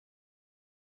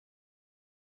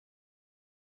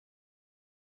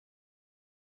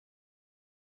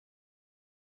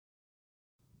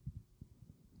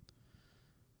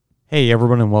Hey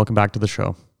everyone, and welcome back to the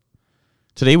show.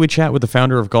 Today we chat with the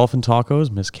founder of Golf and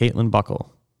Tacos, Miss Caitlin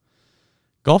Buckell.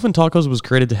 Golf and Tacos was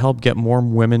created to help get more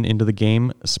women into the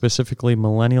game, specifically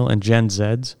Millennial and Gen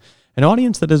Zs, an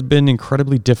audience that has been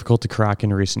incredibly difficult to crack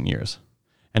in recent years,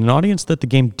 and an audience that the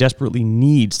game desperately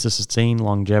needs to sustain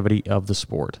longevity of the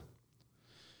sport.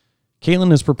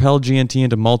 Caitlin has propelled GNT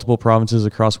into multiple provinces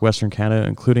across Western Canada,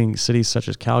 including cities such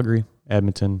as Calgary,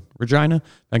 Edmonton, Regina,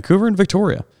 Vancouver, and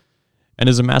Victoria, and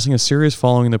is amassing a serious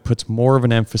following that puts more of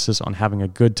an emphasis on having a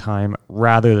good time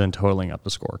rather than totaling up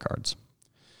the scorecards.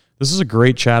 This is a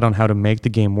great chat on how to make the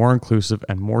game more inclusive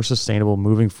and more sustainable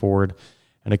moving forward,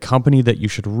 and a company that you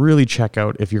should really check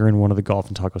out if you're in one of the Golf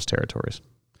and Tacos territories.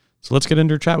 So let's get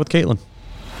into a chat with Caitlin.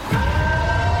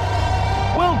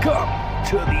 Welcome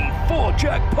to the Four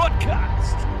Jack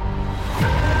Podcast.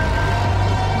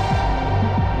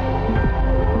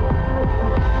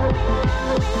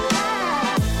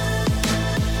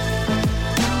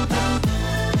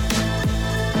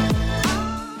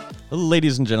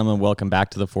 Ladies and gentlemen, welcome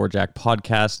back to the Four Jack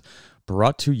Podcast,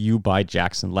 brought to you by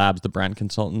Jackson Labs, the brand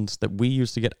consultants that we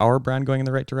use to get our brand going in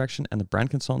the right direction, and the brand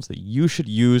consultants that you should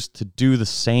use to do the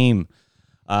same.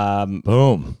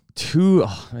 Boom.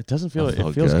 It doesn't feel,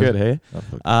 it feels good, hey?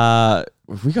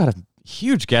 We got a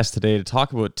huge guest today to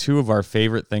talk about two of our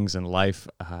favorite things in life.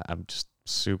 I'm just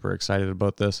super excited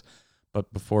about this.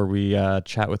 But before we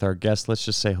chat with our guest, let's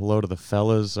just say hello to the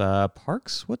fellas.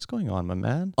 Parks, what's going on, my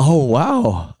man? Oh,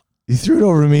 wow. You threw it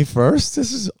over to me first?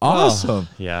 This is awesome.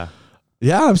 Yeah.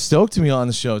 Yeah, I'm stoked to be on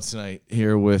the show tonight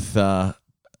here with a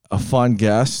fun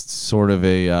guest, sort of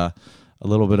a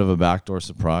little bit of a backdoor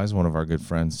surprise. One of our good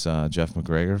friends, Jeff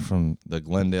McGregor from the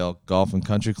Glendale Golf and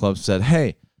Country Club, said,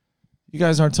 hey, you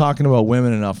guys aren't talking about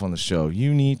women enough on the show.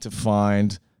 You need to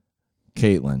find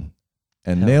Caitlin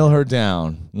and nail her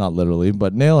down, not literally,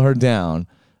 but nail her down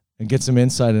and get some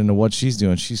insight into what she's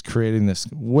doing. She's creating this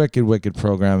wicked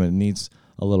program, and it needs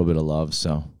a little bit of love,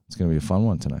 so it's going to be a fun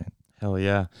one tonight. Hell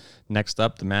yeah. Next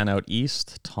up, the man out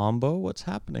east, Tombo. What's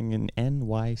happening in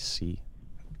NYC?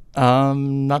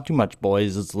 Not too much,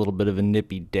 boys. It's a little bit of a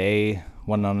nippy day.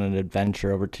 Went on an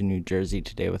adventure over to New Jersey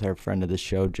today with our friend of the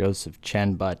show, Joseph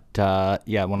Chen. But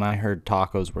when I heard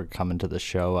tacos were coming to the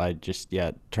show, I just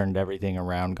turned everything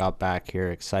around, got back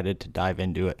here, excited to dive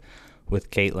into it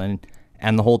with Caitlin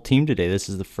and the whole team today. This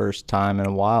is the first time in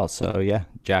a while, so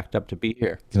jacked up to be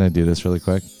here. Can I do this really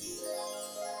quick?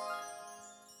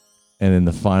 And in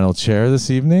the final chair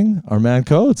this evening, our man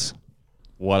Coates.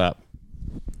 What up?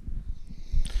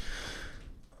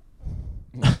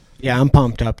 Yeah, I'm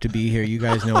pumped up to be here. You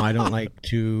guys know I don't like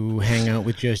to hang out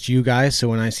with just you guys, so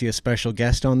when I see a special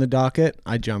guest on the docket,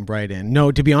 I jump right in.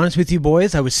 No, to be honest with you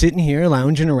boys, I was sitting here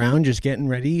lounging around, just getting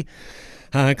ready,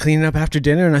 cleaning up after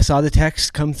dinner, and I saw the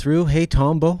text come through, hey,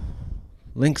 Tombo,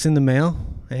 links in the mail,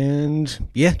 and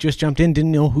just jumped in.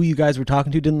 Didn't know who you guys were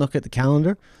talking to, didn't look at the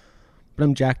calendar, but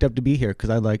I'm jacked up to be here because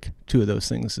I like two of those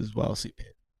things as well.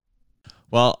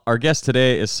 Well, our guest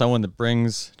today is someone that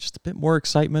brings just a bit more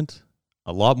excitement,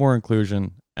 a lot more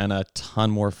inclusion, and a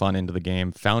ton more fun into the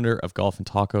game. Founder of Golf and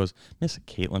Tacos, Miss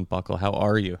Caitlin Buckell. How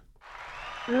are you?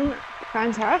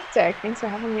 Fantastic. Thanks for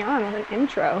having me on. What an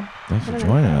intro. Thanks for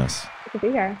joining us. Good to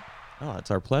be here. Oh,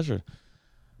 it's our pleasure.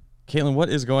 Caitlin, what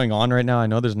is going on right now? I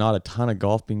know there's not a ton of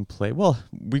golf being played. Well,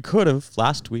 we could have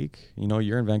last week. You know,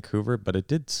 you're in Vancouver, but it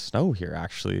did snow here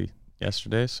actually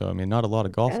yesterday. So, I mean, not a lot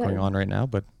of golf going on right now,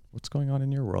 but what's going on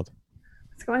in your world?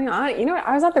 What's going on? You know what?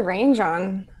 I was at the range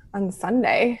on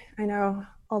Sunday. I know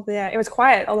it was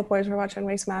quiet. All the boys were watching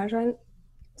Waste Management.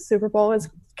 Super Bowl was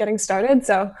getting started.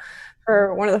 So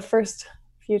for one of the first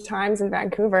few times in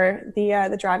Vancouver,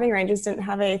 the driving ranges didn't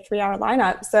have a 3-hour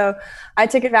lineup. So I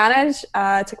took advantage,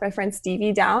 took my friend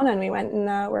Stevie down, and we went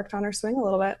and worked on her swing a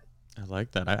little bit. I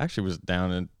like that. I actually was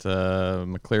down at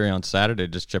McCleary on Saturday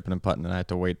just chipping and putting, and I had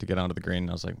to wait to get onto the green. And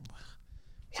I was like,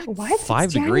 what?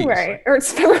 5 degrees. Or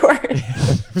it's February.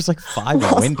 It was like 5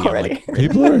 and windy. Already. Like,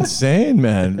 People are insane,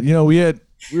 man. You know, we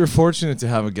were fortunate to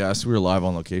have a guest. We were live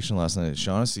on location last night at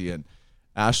Shaughnessy, and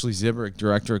Ashley Zibrick,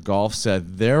 director of golf,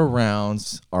 said their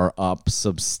rounds are up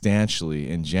substantially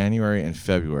in January and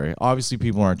February. Obviously,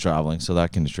 people aren't traveling, so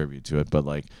that can contribute to it. But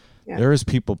there is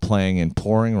people playing in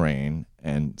pouring rain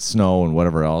and snow and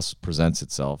whatever else presents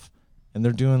itself, and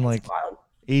they're doing like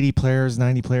 80 players,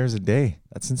 90 players a day.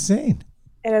 That's insane.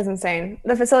 It is insane.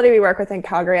 The facility we work with in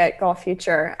Calgary at Golf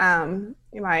Future,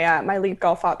 my lead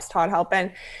golf ops, Todd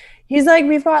Halpin, he's like,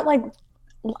 we've got like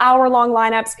hour-long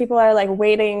lineups. People are like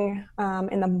waiting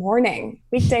in the morning,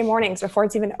 weekday mornings before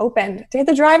it's even opened to hit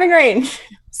the driving range.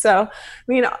 So, I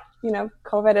mean,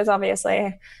 COVID has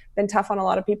obviously been tough on a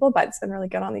lot of people, but it's been really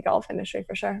good on the golf industry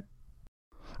for sure.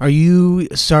 Are you,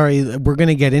 sorry, we're going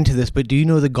to get into this, but do you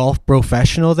know the golf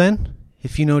professional then?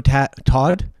 If you know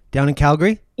Todd down in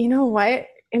Calgary? You know what?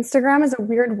 Instagram is a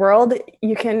weird world.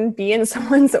 You can be in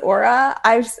someone's aura.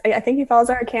 I think he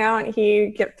follows our account.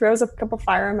 He throws a couple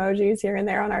fire emojis here and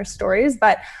there on our stories,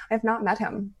 but I've not met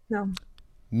him. No.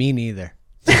 Me neither.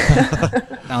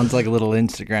 Sounds like a little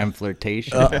Instagram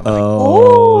flirtation.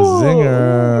 Oh,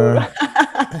 zinger.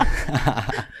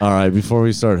 All right, before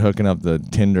we start hooking up the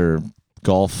Tinder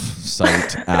golf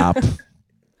site app,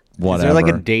 whatever. Is there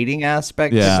like a dating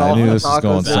aspect Yeah, to I golf knew and this was tacos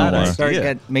going that somewhere.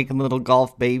 start making little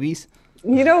golf babies?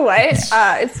 You know what?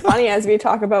 It's funny as we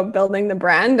talk about building the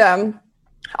brand.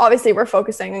 Obviously, we're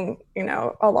focusing,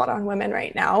 a lot on women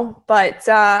right now, but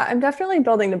I'm definitely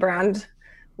building the brand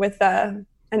with an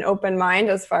open mind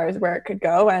as far as where it could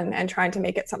go, and trying to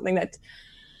make it something that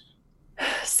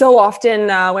so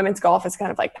often women's golf is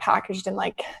kind of like packaged in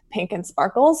like pink and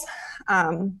sparkles.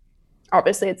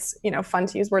 Obviously, it's fun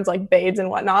to use words like babes and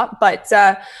whatnot, but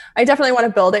I definitely want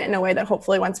to build it in a way that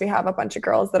hopefully once we have a bunch of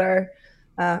girls that are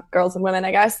girls and women,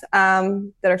 I guess,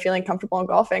 that are feeling comfortable in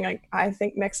golfing. I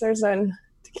think mixers and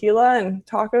tequila and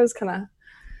tacos kind of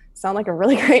sound like a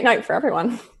really great night for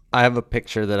everyone. I have a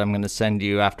picture that I'm going to send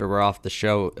you after we're off the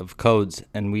show of codes,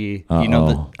 and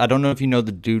I don't know if you know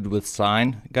the dude with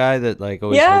sign guy that like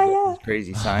always holds those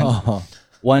crazy signs.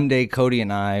 One day, Cody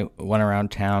and I went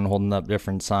around town holding up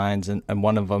different signs, and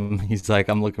one of them, he's like,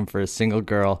 I'm looking for a single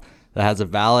girl that has a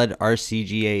valid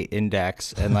RCGA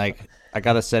index, and like, I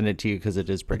got to send it to you because it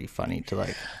is pretty funny to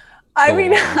like. I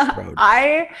mean,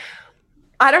 I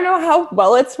don't know how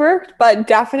well it's worked, but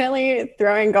definitely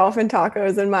throwing golf and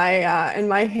tacos in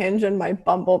my Hinge and my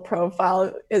Bumble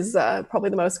profile is probably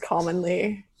the most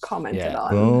commonly commented on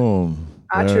Boom.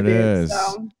 attributes. There it is.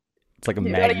 So It's like a you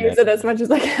magnet. gotta use it as much as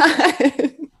I can.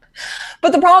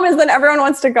 But the problem is then everyone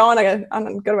wants to go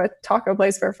and go to a taco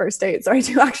place for a first date. So I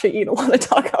do actually eat a lot of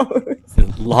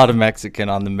tacos. A lot of Mexican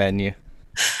on the menu.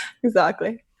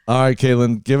 Exactly. All right,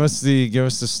 Caitlin, give us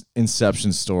this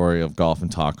inception story of golf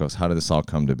and tacos. How did this all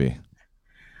come to be?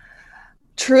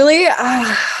 Truly,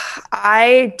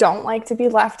 I don't like to be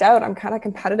left out. I'm kind of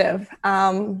competitive.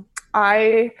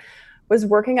 I was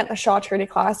working at the Shaw Charity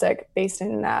Classic based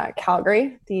in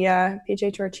Calgary, the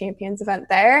PGA Tour Champions event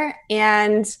there.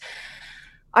 And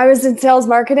I was in sales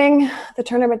marketing. The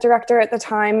tournament director at the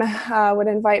time would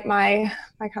invite my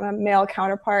kind of male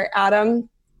counterpart, Adam,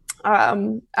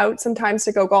 out sometimes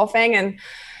to go golfing and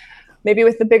maybe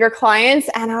with the bigger clients.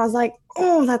 And I was like,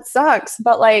 oh, that sucks.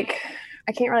 But like,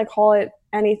 I can't really call it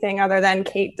anything other than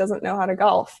Kate doesn't know how to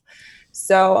golf.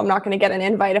 So I'm not going to get an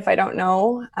invite if I don't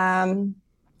know.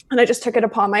 And I just took it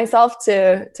upon myself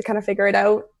to kind of figure it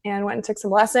out and went and took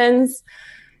some lessons.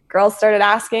 Girls started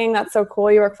asking, that's so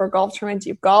cool. You work for a golf tournament. Do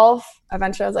you golf?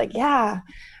 Eventually I was like, yeah,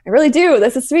 I really do.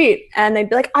 This is sweet. And they'd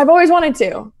be like, I've always wanted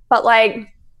to, but like,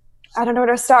 I don't know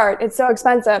where to start. It's so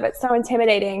expensive. It's so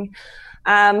intimidating.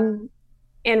 And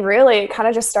really it kind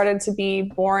of just started to be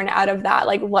born out of that.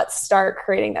 Like, let's start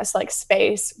creating this like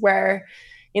space where,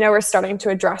 we're starting to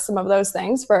address some of those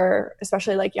things for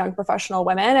especially like young professional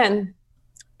women. And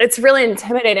it's really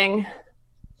intimidating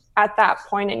at that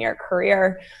point in your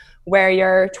career where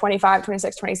you're 25,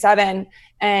 26, 27.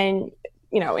 And,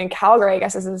 in Calgary, I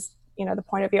guess this is, the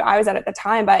point of view I was at the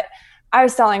time, but I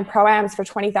was selling pro-ams for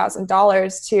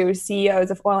 $20,000 to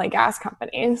CEOs of oil and gas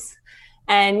companies.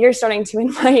 And you're starting to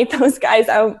invite those guys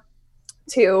out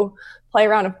to play a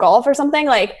round of golf or something.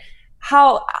 Like,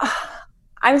 how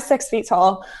I'm 6 feet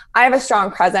tall. I have a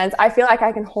strong presence. I feel like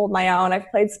I can hold my own. I've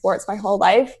played sports my whole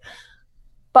life.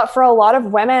 But for a lot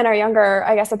of women or younger,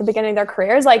 I guess at the beginning of their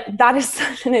careers, like that is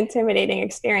such an intimidating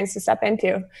experience to step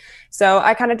into. So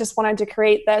I kind of just wanted to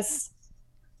create this,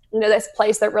 this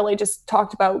place that really just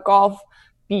talked about golf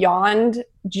beyond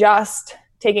just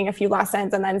taking a few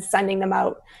lessons and then sending them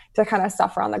out to kind of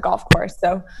suffer on the golf course.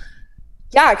 So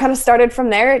yeah, it kind of started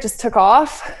from there. It just took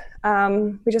off.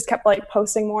 We just kept like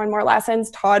posting more and more lessons.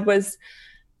 Todd was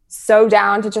so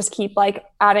down to just keep like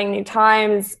adding new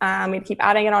times. We'd keep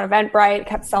adding it on Eventbrite. It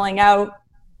kept selling out.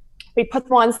 We'd put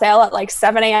them on sale at like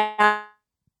 7 a.m.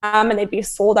 and they'd be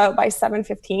sold out by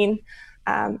 7:15.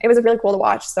 It was really cool to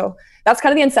watch. So that's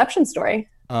kind of the inception story.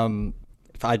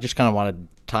 If I just kind of want to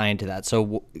tie into that.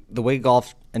 So the way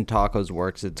Golf and Tacos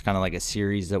works, it's kind of like a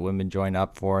series that women join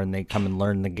up for, and they come and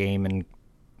learn the game, and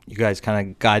you guys kind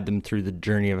of guide them through the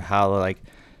journey of how like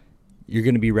you're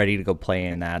going to be ready to go play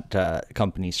in that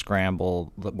company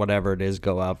scramble, whatever it is,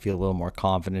 go out, feel a little more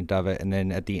confident of it. And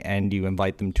then at the end, you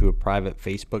invite them to a private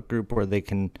Facebook group where they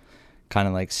can kind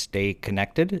of like stay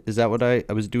connected. Is that what I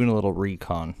was doing a little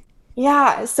recon?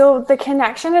 Yeah, so the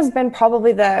connection has been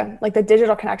probably the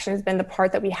digital connection has been the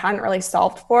part that we hadn't really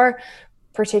solved for,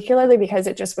 particularly because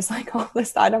it just was like on the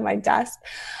side of my desk.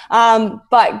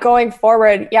 But going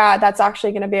forward, yeah, that's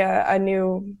actually going to be a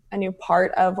new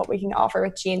part of what we can offer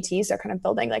with G&T. So kind of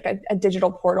building like a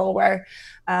digital portal where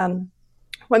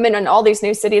women in all these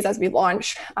new cities, as we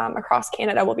launch across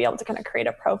Canada, will be able to kind of create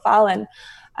a profile,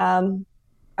 and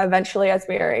eventually, as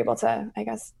we are able to, I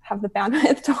guess, have the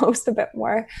bandwidth to host a bit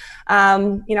more,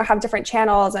 have different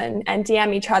channels and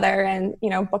DM each other and,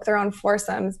 book their own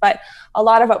foursomes. But a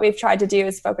lot of what we've tried to do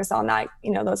is focus on that,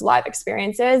 those live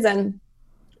experiences. And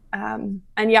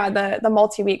yeah, the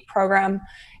multi-week program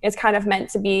is kind of meant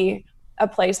to be a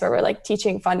place where we're like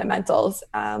teaching fundamentals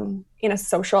in a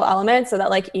social element, so that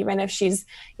like even if she's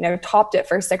topped it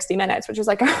for 60 minutes, which is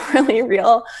like a really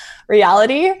real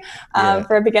reality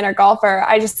for a beginner golfer,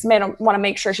 I just want to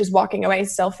make sure she's walking away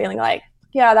still feeling like,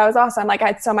 yeah, that was awesome, like I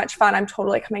had so much fun, I'm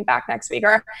totally coming back next week.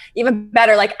 Or even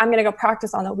better, like I'm gonna go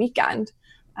practice on the weekend,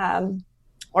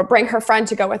 or bring her friend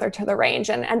to go with her to the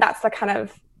range. And that's the kind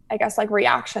of, I guess, like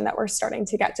reaction that we're starting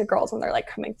to get to girls when they're like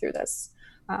coming through this,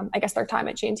 I guess, their time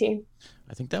at G&T.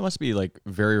 I think that must be like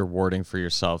very rewarding for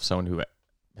yourself, someone who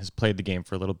has played the game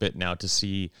for a little bit now, to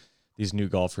see these new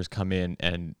golfers come in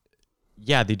and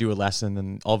yeah, they do a lesson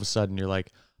and all of a sudden you're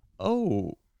like,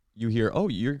 oh, you hear, oh,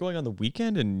 you're going on the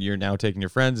weekend and you're now taking your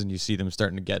friends, and you see them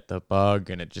starting to get the bug,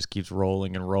 and it just keeps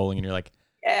rolling and rolling, and you're like,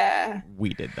 yeah,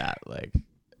 we did that. Like,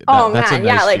 that's man, a nice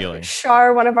yeah, like feeling.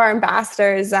 Shar, one of our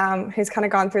ambassadors, who's kind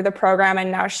of gone through the program,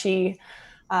 and now she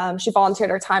volunteered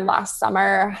her time last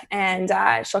summer, and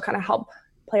she'll kind of help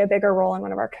play a bigger role in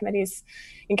one of our committees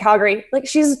in Calgary. Like,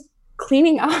 she's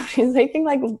cleaning up. She's taking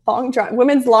like long drive,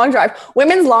 women's long drive.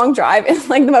 Women's long drive is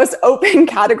like the most open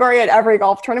category at every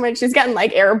golf tournament. She's getting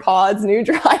like AirPods, new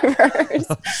drivers.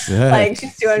 Like,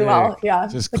 she's doing well. Yeah.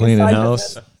 Just cleaning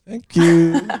house. Thank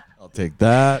you. I'll take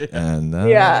that. And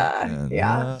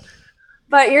yeah.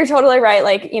 But you're totally right.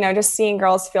 Like, just seeing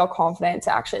girls feel confident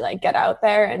to actually like get out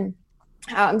there, and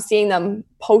seeing them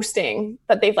posting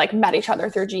that they've like met each other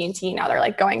through G&T. Now they're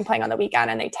like playing on the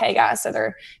weekend, and they tag us, or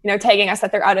they're, tagging us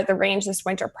that they're out at the range this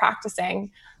winter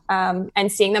practicing,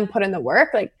 and seeing them put in the work.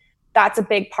 Like, that's a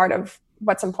big part of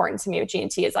what's important to me with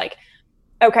G&T is like,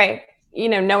 okay,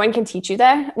 no one can teach you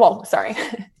that. Well, sorry.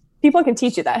 People can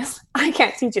teach you this. I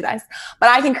can't teach you this, but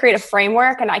I can create a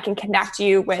framework, and I can connect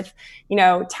you with,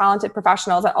 talented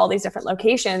professionals at all these different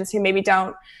locations who maybe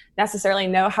don't necessarily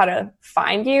know how to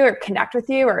find you or connect with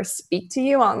you or speak to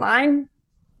you online.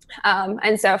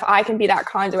 And so if I can be that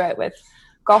conduit with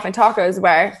Golf and Tacos,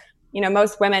 where,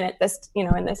 most women at this,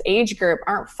 in this age group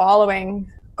aren't following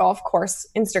golf course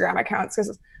Instagram accounts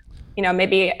because,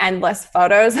 maybe endless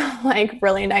photos, like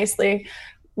really nicely,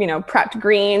 prepped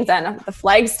greens and the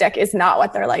flag stick is not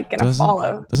what they're like going to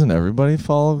follow. Doesn't everybody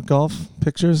follow golf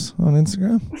pictures on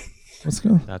Instagram? Let's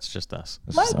go. That's just us.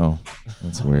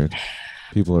 That's weird.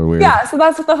 People are weird. Yeah, so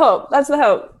that's the hope.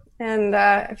 And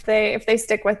if they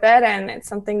stick with it, and it's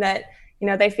something that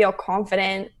they feel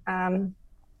confident.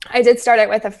 I did start it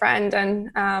with a friend,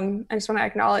 and I just want to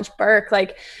acknowledge Burke.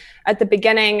 Like, at the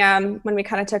beginning, when we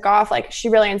kind of took off, like, she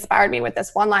really inspired me with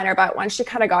this one-liner. But once she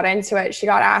kind of got into it, she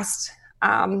got asked.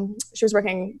 She was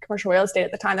working commercial real estate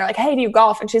at the time. They're like, "Hey, do you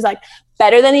golf?" And she's like,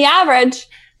 "Better than the average."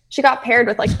 She got paired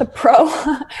with like the pro,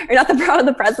 or not the pro,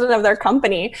 the president of their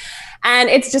company. And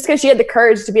it's just because she had the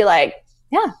courage to be like,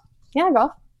 yeah,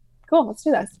 golf. Cool, let's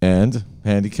do this. And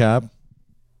handicap?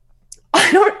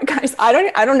 I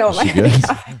don't know what my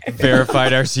handicap is.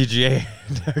 Verified RCGA.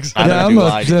 I'm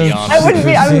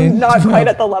not quite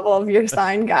at the level of your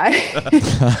sign guy.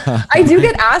 I do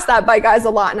get asked that by guys a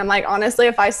lot. And I'm like, honestly,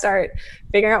 if I start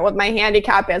figuring out what my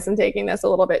handicap is and taking this a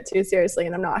little bit too seriously,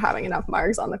 and I'm not having enough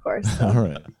marks on the course. So. All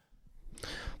right.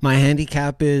 My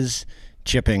handicap is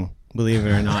chipping, believe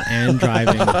it or not, and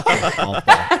driving a golf ball.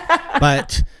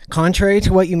 But contrary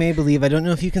to what you may believe, I don't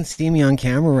know if you can see me on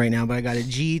camera right now, but I got a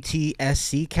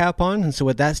GTSC cap on. And so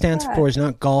what that stands for is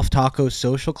not Golf Tacos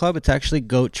Social Club. It's actually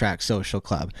Goat Track Social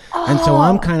Club. Oh. And so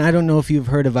I don't know if you've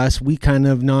heard of us. We kind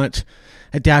of not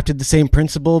adapted the same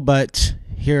principle, but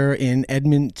here in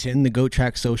Edmonton, the Goat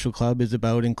Track Social Club is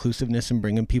about inclusiveness and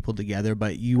bringing people together.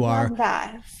 But you are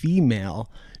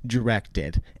female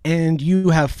directed, and you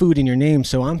have food in your name,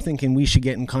 so I'm thinking we should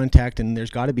get in contact, and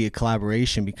there's got to be a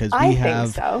collaboration, because we have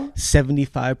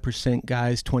 75%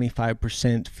 guys,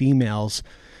 25% females.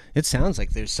 It sounds like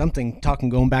there's something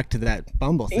going back to that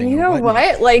Bumble thing. You know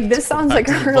what? Like, this sounds like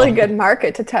a really good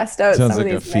market to test out. Sounds some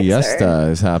like of these a fiesta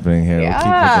is happening here. Yeah. We'll keep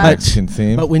with the Mexican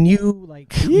theme. But when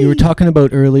you were talking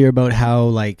about earlier about how,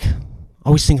 like,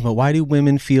 always thinking about, why do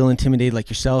women feel intimidated like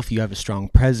yourself? You have a strong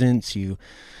presence.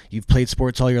 You've played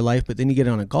sports all your life, but then you get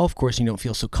on a golf course and you don't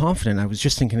feel so confident. I was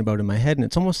just thinking about it in my head, and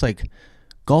it's almost like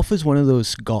golf is one of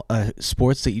those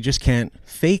sports that you just can't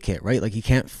fake it, right? Like you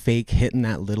can't fake hitting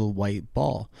that little white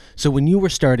ball. So when you were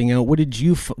starting out, where did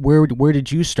you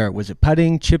start? Was it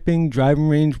putting, chipping, driving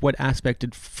range? What aspect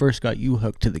first got you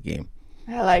hooked to the game?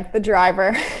 I like the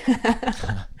driver.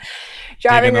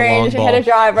 Driving range, ball. hit a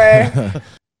driver.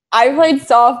 I played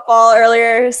softball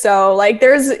earlier, so like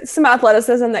there's some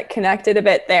athleticism that connected a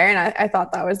bit there, and I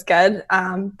thought that was good.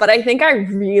 But I think I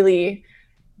really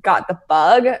got the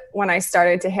bug when I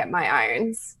started to hit my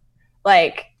irons.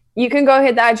 Like you can go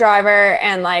hit that driver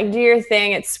and like do your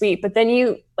thing, it's sweet, but then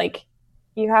you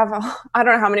have I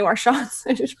don't know how many more shots.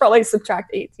 I should probably subtract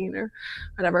 18 or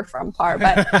whatever from par,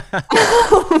 but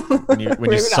when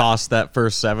you sauce that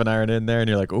first 7-iron in there and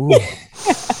you're like, ooh,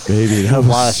 baby, that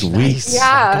was sweet.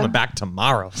 Yeah. I'm coming back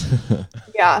tomorrow.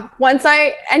 Yeah.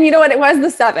 And you know what? It was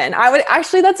the 7.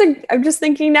 I'm just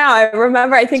thinking now. I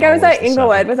remember, I think I was at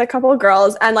Inglewood with a couple of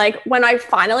girls. And like when I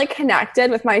finally connected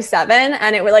with my 7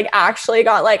 and it would like actually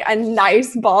got like a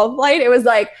nice ball flight, it was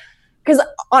like, because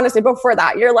honestly, before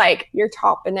that, you're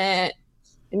topping it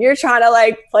and you're trying to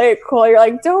like play it cool. You're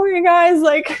like, don't worry guys,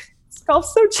 like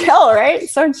golf's so chill, right?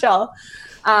 So chill.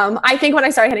 I think when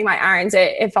I started hitting my irons,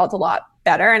 it felt a lot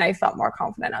better and I felt more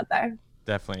confident out there.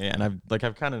 Definitely. And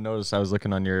I've kind of noticed, I was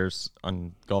looking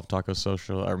on Golf Taco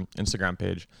social or Instagram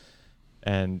page,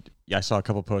 and yeah, I saw a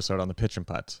couple posts out on the pitch and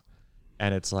putts,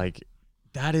 and it's like,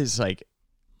 that is like,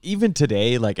 even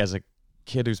today, like as a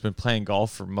kid who's been playing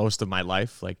golf for most of my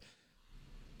life, like,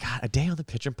 God, a day on the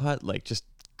pitch and putt, like just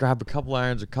grab a couple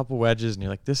irons, a couple wedges, and you're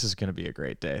like, this is going to be a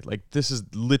great day. Like this is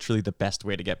literally the best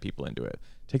way to get people into it.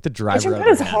 Take the driver. Pitch and putt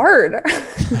is hard.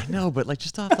 I know, but like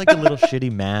just off like a little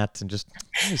shitty mat and just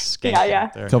skank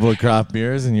out there. A couple of craft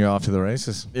beers and you're off to the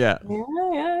races. Yeah.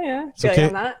 Yeah. So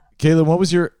Caitlin, what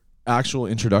was your actual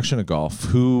introduction to golf?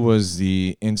 Who was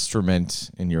the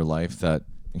instrument in your life that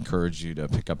encouraged you to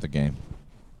pick up the game?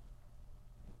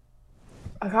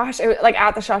 Oh gosh, it was like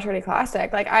at the Shawshorty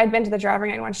Classic. Like I'd been to the driving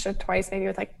range once or twice, maybe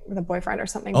with a boyfriend or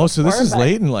something. Oh, so this is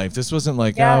late in life. This wasn't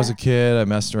like, I was a kid, I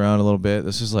messed around a little bit.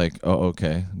 This is like, oh,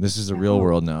 okay, this is the real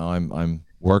world now. I'm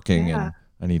working and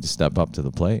I need to step up to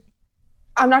the plate.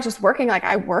 I'm not just working, like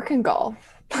I work in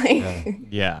golf. Like,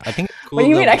 yeah. I think it's cool. What do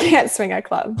you mean I can't swing a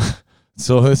club?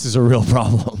 So this is a real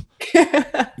problem.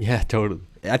 Yeah, totally.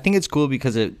 I think it's cool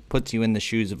because it puts you in the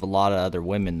shoes of a lot of other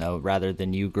women, though, rather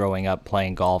than you growing up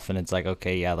playing golf and it's like,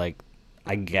 okay, yeah, like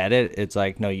I get it. It's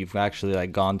like, no, you've actually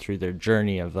like gone through their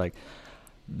journey of like,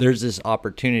 there's this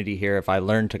opportunity here. If I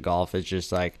learn to golf, it's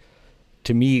just like,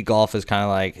 to me, golf is kind of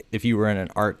like if you were in an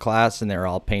art class and they're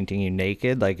all painting you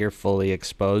naked, like you're fully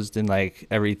exposed and like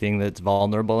everything that's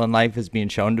vulnerable in life is being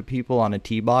shown to people on a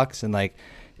tee box. And like,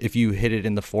 if you hit it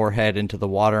in the forehead into the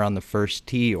water on the first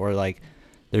tee, or like,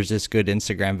 there's this good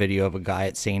Instagram video of a guy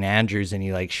at St. Andrews and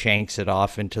he like shanks it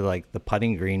off into like the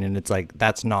putting green. And it's like,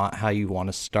 that's not how you want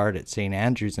to start at St.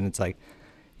 Andrews. And it's like,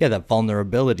 yeah, that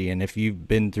vulnerability. And if you've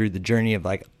been through the journey of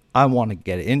like, I want to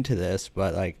get into this,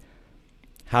 but like,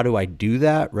 how do I do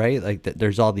that? Right? Like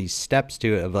there's all these steps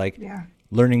to it of like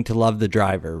learning to love the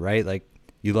driver, right? Like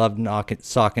you love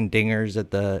socking dingers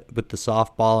with the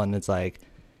softball, and it's like,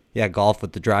 yeah, golf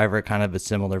with the driver, kind of a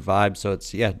similar vibe. So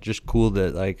it's, just cool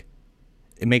that like,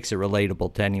 it makes it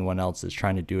relatable to anyone else that's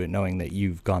trying to do it, knowing that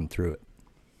you've gone through it.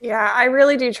 Yeah, I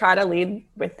really do try to lead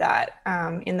with that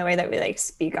in the way that we like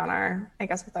speak on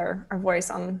with our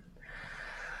voice on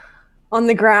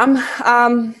the gram,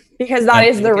 because that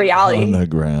is the reality. On the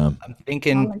gram. I'm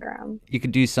thinking you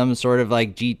could do some sort of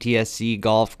like GTSC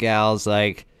golf gals,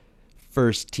 like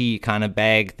first tee kind of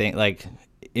bag thing, like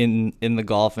in the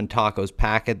Golf and Tacos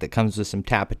packet that comes with some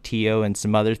Tapatio and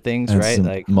some other things, and right? Some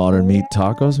like modern meat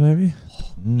tacos, maybe.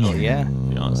 Oh yeah,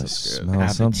 I smell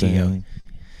something.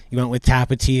 You went with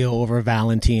Tapatio over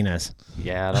Valentina's.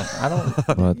 Yeah, I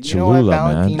don't. But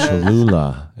Cholula, man,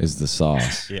 Cholula is the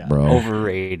sauce, bro.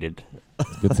 Overrated.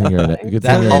 Good thing you're that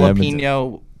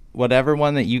jalapeno, whatever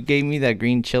one that you gave me, that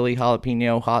green chili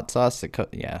jalapeno hot sauce.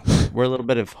 We're a little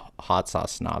bit of hot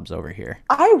sauce snobs over here.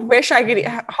 I wish I could eat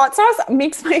hot sauce.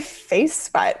 Makes my face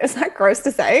sweat. Is that gross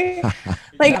to say?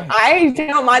 Like I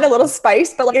don't mind a little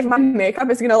spice, but like if my makeup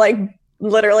is gonna like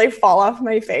literally fall off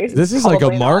my face. This is like a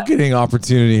marketing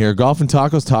opportunity here. Golf and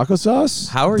Tacos taco sauce.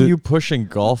 How are you pushing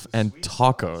golf and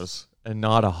tacos and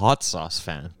not a hot sauce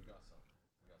fan?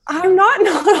 I'm not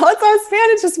a hot sauce fan.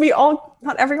 It's just we all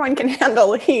not everyone can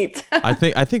handle heat. I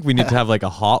think we need to have like a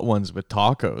hot ones with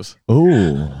tacos.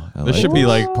 Ooh, This should be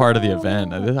like part of the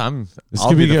event. This I'll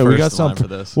could be the good. We first got in line something for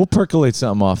this. We'll percolate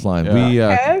something offline.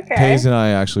 Yeah. We Paige and I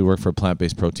actually work for a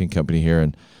plant-based protein company here,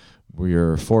 and we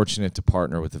are fortunate to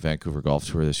partner with the Vancouver Golf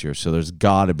Tour this year. So there's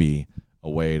got to be a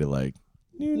way to like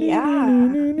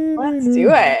Yeah, let's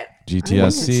do it. GTSC.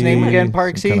 What's its name again,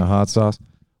 Parksy? Kind of hot sauce.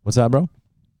 What's that, bro?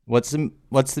 What's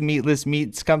the meatless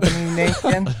meats company name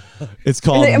again? It's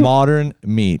called Is it- Modern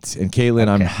Meat. And Caitlin,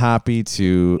 I'm Okay. happy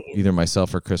to either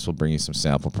myself or Chris will bring you some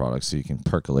sample products so you can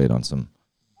percolate on some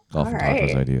golf and All right.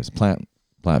 tacos ideas,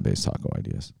 plant-based taco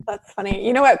ideas. That's funny.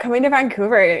 You know what? Coming to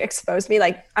Vancouver exposed me.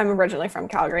 Like, I'm originally from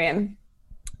Calgary and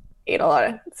ate a lot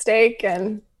of steak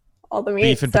and all the meat.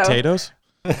 Beef and so- potatoes.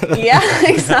 Yeah,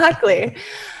 exactly.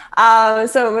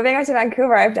 So moving out to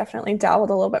Vancouver, I've definitely dabbled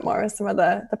a little bit more with some of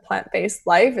the plant-based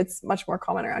life. It's much more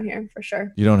common around here for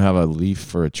sure. You don't have a leaf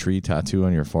for a tree tattoo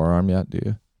on your forearm yet, do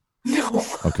you? No,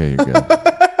 Okay, you're good.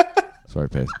 Sorry,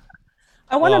 Paige.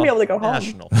 I want to be able to go home.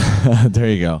 National. There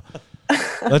you go.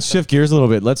 Let's shift gears a little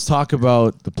bit. Let's talk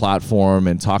about the platform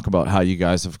and talk about how you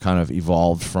guys have kind of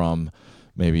evolved from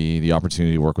maybe the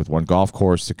opportunity to work with one golf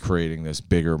course to creating this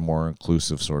bigger, more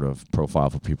inclusive sort of profile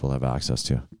for people to have access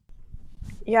to.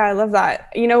 Yeah, I love that.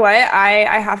 You know what?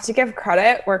 I have to give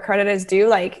credit where credit is due.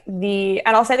 Like and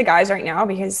I'll say the guys right now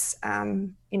because,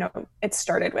 it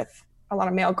started with a lot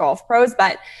of male golf pros,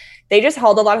 but they just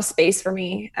held a lot of space for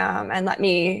me and let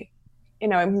me,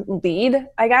 lead,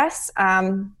 I guess.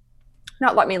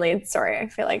 Not let me lead. Sorry. I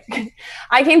feel like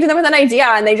I came to them with an idea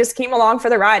and they just came along for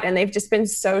the ride and they've just been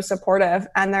so supportive.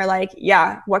 And they're like,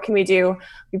 yeah, what can we do?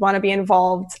 We want to be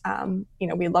involved.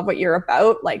 We love what you're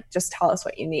about. Like, just tell us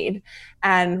what you need.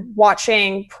 And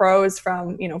watching pros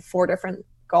from, 4 different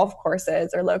golf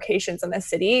courses or locations in the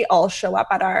city all show up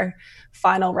at our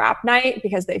final wrap night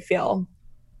because they feel,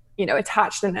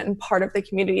 attached and part of the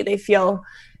community. They feel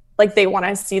like they want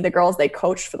to see the girls they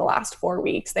coached for the last 4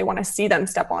 weeks. They want to see them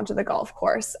step onto the golf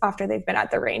course after they've been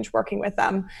at the range working with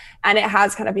them. And it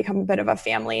has kind of become a bit of a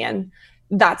family. And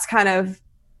that's kind of,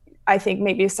 I think,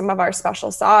 maybe some of our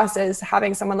special sauce is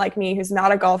having someone like me who's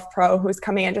not a golf pro, who's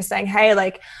coming in just saying, hey,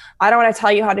 like, I don't want to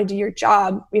tell you how to do your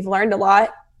job. We've learned a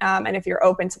lot. And if you're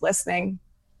open to listening,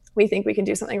 we think we can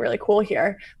do something really cool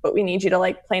here, but we need you to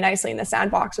like play nicely in the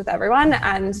sandbox with everyone.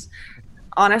 And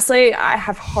honestly, I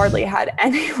have hardly had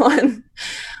anyone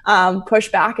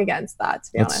push back against that,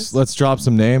 to be honest. Let's drop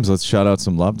some names. Let's shout out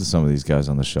some love to some of these guys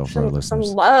on the show for our Some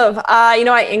listeners. love.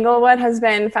 Inglewood has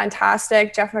been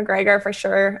fantastic. Jeff McGregor, for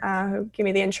sure, who gave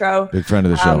me the intro. Big friend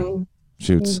of the show.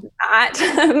 Shoots.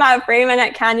 Matt Freeman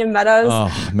at Canyon Meadows.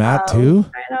 Oh, Matt too?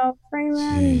 I know,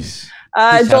 Freeman. Jeez.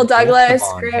 Joel Douglas,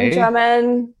 on, Graham hey?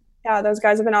 Drummond. Yeah, those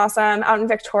guys have been awesome. Out in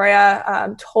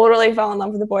Victoria, totally fell in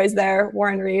love with the boys there.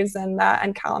 Warren Reeves and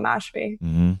Callum Ashby.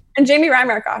 Mm-hmm. And Jamie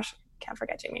Reimer, gosh, can't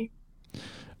forget Jamie.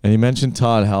 And you mentioned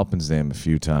Todd Halpin's name a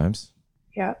few times.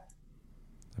 Yeah.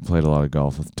 I played a lot of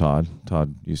golf with Todd.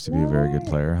 Todd used to be a very good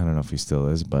player. I don't know if he still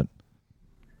is, but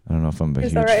I don't know if I'm a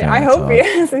Is huge that right? fan I of hope Todd. he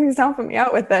is. He's helping me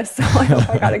out with this. So I hope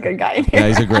I got a good guy in here. Yeah,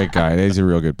 he's a great guy. He's a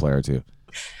real good player too.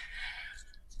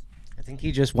 I think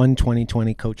he just won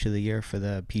 2020 Coach of the Year for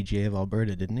the PGA of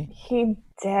Alberta, didn't he? He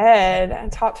did. A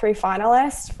top 3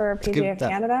 finalist for give PGA of that-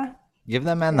 Canada. Give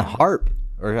that man the harp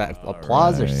or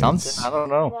applause or right. something. I don't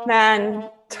know. Man,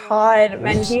 Todd,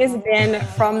 man, he has been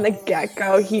from the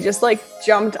get-go. He just like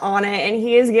jumped on it and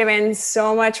he has given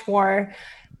so much more.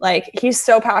 Like, he's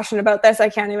so passionate about this. I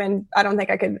don't think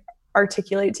I could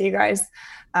articulate to you guys.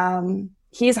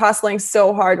 He's hustling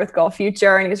so hard with Golf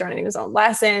Future and he's running his own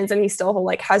lessons and he still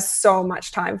like has so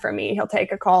much time for me. He'll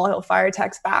take a call, he'll fire a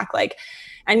text back,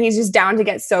 and he's just down to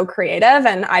get so creative.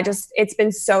 And it's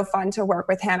been so fun to work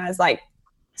with him as like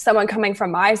someone coming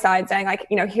from my side saying like,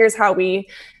 here's how we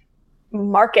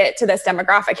market to this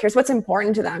demographic. Here's what's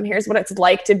important to them. Here's what it's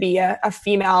like to be a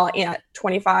female at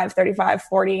 25, 35,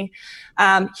 40.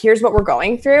 Here's what we're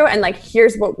going through. And like,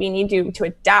 here's what we need to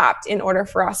adapt in order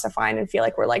for us to find and feel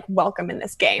like we're like welcome in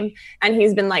this game. And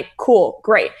he's been like, cool,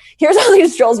 great. Here's all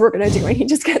these drills we're going to do. And he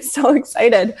just gets so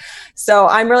excited. So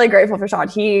I'm really grateful for Todd.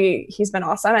 He's been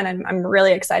awesome. And I'm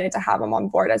really excited to have him on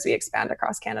board as we expand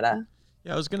across Canada.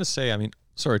 Yeah, I was gonna say. I mean,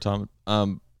 sorry, Tom.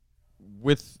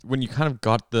 When you kind of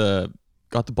got the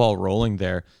ball rolling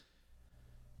there,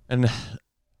 and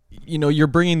you're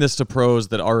bringing this to pros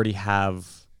that already have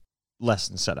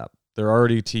lessons set up. They're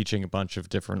already teaching a bunch of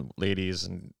different ladies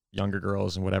and younger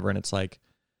girls and whatever. And it's like,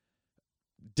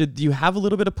 did you have a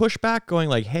little bit of pushback going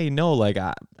like, hey, no, like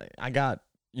I got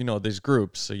these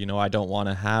groups, so I don't want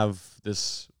to have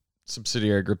this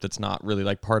subsidiary group that's not really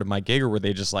like part of my gig, or were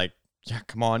they just like, yeah,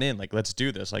 come on in. Like, let's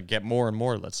do this. Like, get more and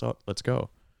more. Let's go.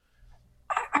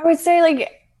 I would say,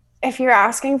 like, if you're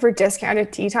asking for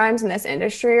discounted tea times in this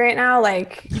industry right now,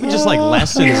 like Even just like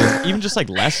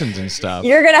lessons and stuff.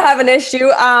 you're gonna have an issue.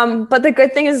 But the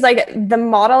good thing is, like, the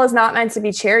model is not meant to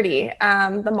be charity.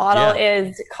 The model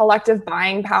is collective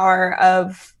buying power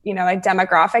of, a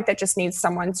demographic that just needs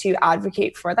someone to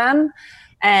advocate for them.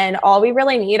 And all we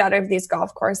really need out of these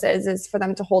golf courses is for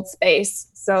them to hold space.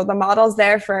 So the model's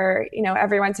there for,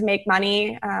 everyone to make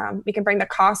money. We can bring the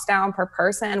cost down per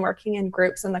person working in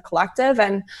groups in the collective.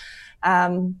 And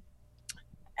when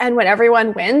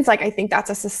everyone wins, like, I think that's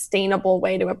a sustainable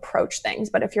way to approach things.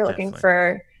 But if you're looking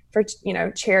for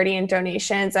charity and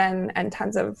donations and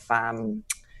tons of,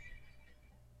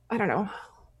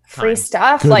 free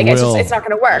stuff, Goodwill. like, it's not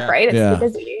going to work, right? It's too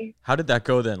busy. How did that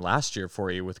go then last year for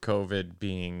you with COVID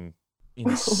being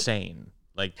insane?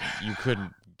 Like, you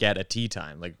couldn't get a tea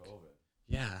time. Like,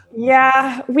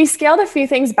 yeah, we scaled a few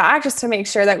things back just to make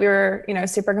sure that we were,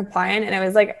 super compliant. And it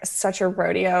was like such a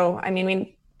rodeo. I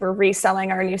mean, we're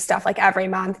reselling our new stuff like every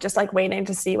month, just like waiting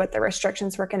to see what the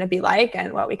restrictions were going to be like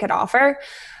and what we could offer.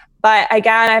 But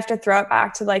again, I have to throw it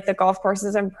back to like the golf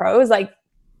courses and pros. Like,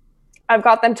 I've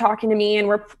got them talking to me and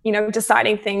we're,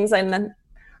 deciding things. And then,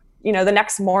 the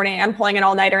next morning I'm pulling an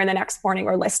all-nighter, and the next morning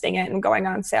we're listing it and going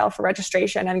on sale for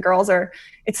registration, and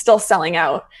it's still selling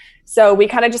out. So we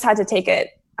kind of just had to take it,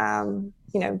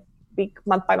 week,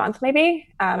 month by month maybe,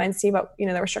 and see what,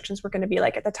 the restrictions were going to be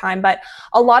like at the time. But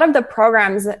a lot of the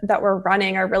programs that we're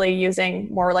running are really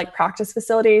using more like practice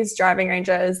facilities, driving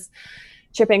ranges,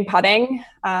 chipping, putting,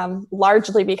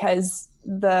 largely because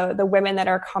the women that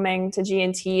are coming to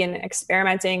G&T and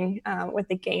experimenting with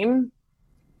the game,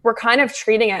 we're kind of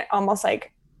treating it almost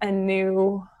like a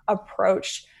new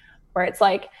approach where it's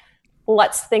like,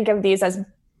 let's think of these as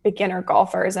beginner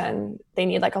golfers and they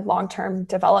need like a long-term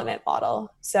development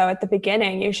model. So at the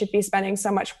beginning, you should be spending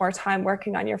so much more time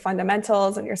working on your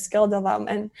fundamentals and your skill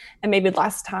development and maybe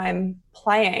less time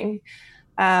playing.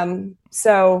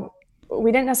 So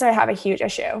we didn't necessarily have a huge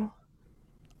issue.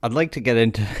 I'd like to get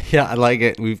into, I like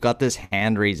it. We've got this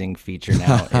hand raising feature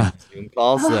now in Zoom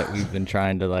calls that we've been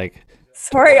trying to like.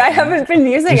 Sorry, I haven't been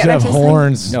using it. Have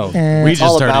horns. No, we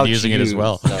just started using it as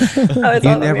well. So. It's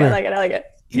all over me. I like it.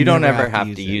 You don't ever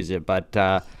have to use it, but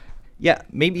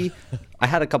maybe I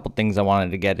had a couple things I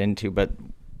wanted to get into, but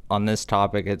on this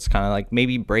topic, it's kind of like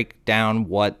maybe break down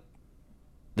what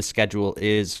the schedule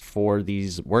is for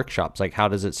these workshops. Like, how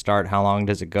does it start? How long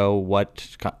does it go?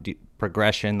 What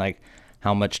progression? Like,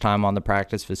 how much time on the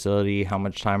practice facility? How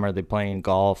much time are they playing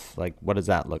golf? Like, what does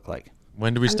that look like?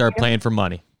 When do we start playing for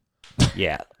money?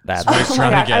 Yeah, that's what we're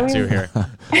trying to get to here.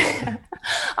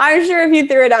 I'm sure if you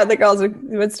threw it out, the girls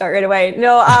would start right away.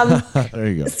 No, there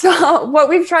you go. So what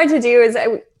we've tried to do is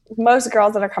most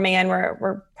girls that are coming in,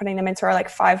 we're putting them into our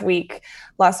like 5-week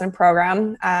lesson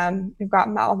program. We've got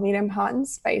mild, medium, hot, and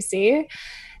spicy.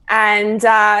 And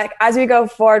as we go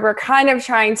forward, we're kind of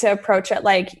trying to approach it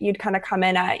like you'd kind of come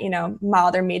in at,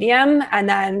 mild or medium, and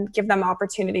then give them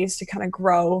opportunities to kind of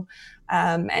grow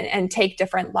and take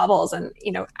different levels and,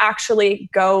 actually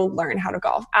go learn how to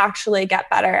golf, actually get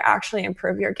better, actually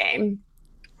improve your game,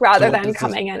 rather than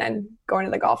coming in and going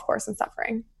to the golf course and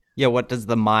suffering. Yeah, what does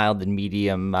the mild and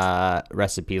medium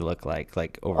recipe look like?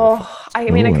 Like over. I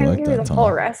couldn't give you the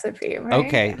full recipe. Right?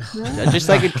 Okay, just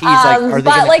like a tease. Are they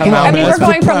but come out we're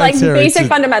going from like basic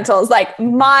fundamentals, like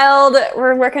mild.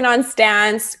 We're working on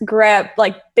stance, grip,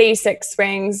 like basic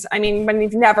swings. I mean, when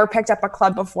you've never picked up a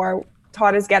club before,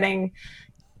 Todd is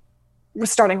we're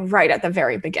starting right at the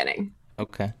very beginning.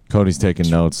 Okay. Cody's taking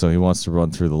notes, so he wants to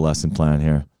run through the lesson plan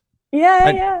here.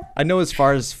 Yeah. I know as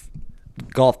far as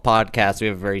golf podcasts, we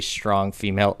have a very strong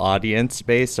female audience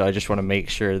base, so I just want to make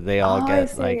sure they all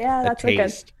get a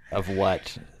taste of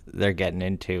what they're getting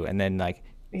into. And then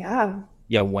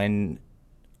when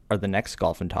are the next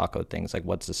golf and taco things? Like,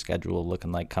 what's the schedule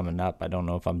looking like coming up? I don't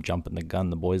know if I'm jumping the gun.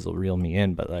 The boys will reel me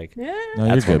in, but like,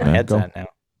 that's where my head's at now.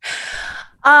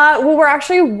 Well, we're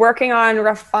actually working on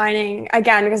refining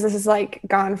again, because this is like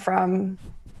gone from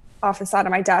off the side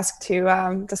of my desk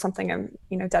to something I'm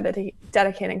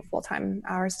dedicating full-time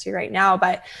hours to right now.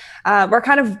 But we're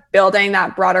kind of building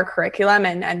that broader curriculum,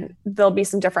 and there'll be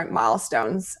some different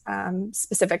milestones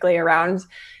specifically around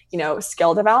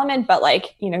skill development. But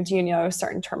like, do you know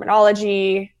certain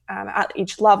terminology at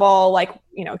each level? Like,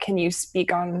 can you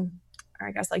speak on,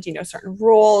 I guess, like, do you know certain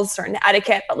rules, certain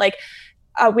etiquette? But like,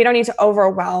 we don't need to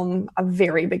overwhelm a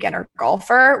very beginner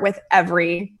golfer with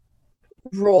every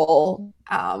rule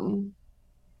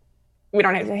we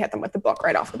don't have to hit them with the book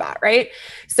right off the bat, right?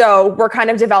 So we're kind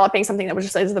of developing something that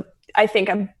was just I think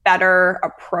a better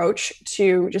approach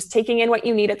to just taking in what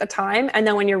you need at the time. And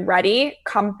then when you're ready,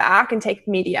 come back and take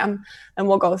medium, and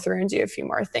we'll go through and do a few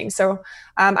more things. So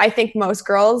I think most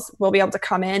girls will be able to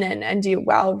come in and do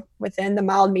well within the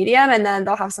mild medium, and then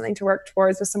they'll have something to work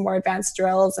towards with some more advanced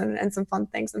drills and some fun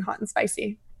things and hot and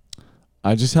spicy.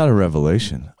 I just had a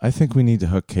revelation. I think we need to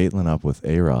hook Caitlin up with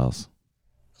A-Riles.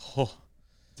 Oh,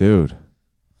 dude.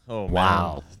 oh man.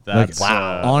 Wow. That's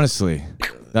Honestly,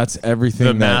 that's everything.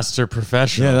 the master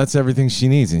professional. Yeah, that's everything she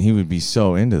needs, and he would be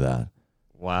so into that.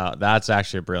 Wow, that's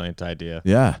actually a brilliant idea.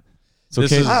 Yeah. So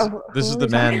This is who the are we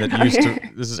man talking that about used here?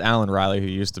 to. This is Alan Riley, who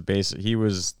used to base it. He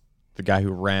was the guy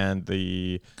who ran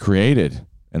the. created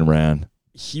and ran.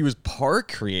 He was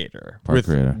park creator Park with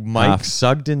creator. Mike Half.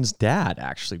 Sugden's dad,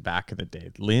 actually, back in the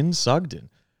day, Lynn Sugden.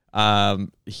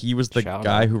 He was the Shout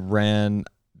guy out. who ran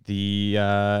the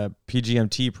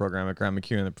PGMT program at Grant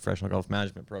McEwen, the Professional Golf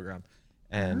Management Program,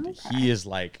 and he is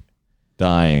like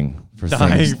Dying for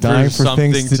dying for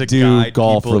something things to, to do guide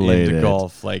golf people related. into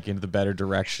golf, like into the better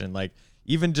direction. Like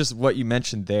even just what you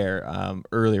mentioned there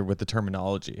earlier with the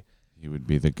terminology, He would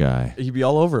be the guy. he'd be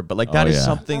all over it. But like that is yeah.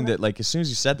 something that, like, as soon as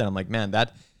you said that, I'm like, man,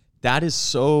 that is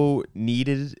so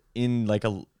needed in like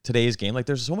today's game. Like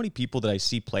there's so many people that I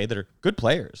see play that are good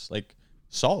players, like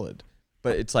solid,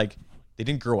 but it's like they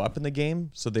didn't grow up in the game,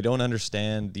 so they don't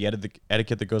understand the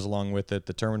etiquette that goes along with it,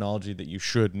 the terminology that you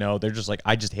should know. They're just like,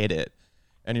 I just hit it.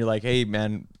 And you're like, hey,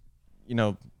 man,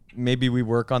 maybe we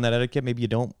work on that etiquette. Maybe you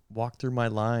don't walk through my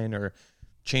line or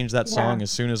change that song as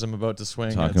soon as I'm about to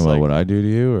swing. Talking about what I do to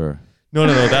you, or No,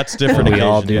 that's different. We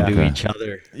all occasion, do yeah. to each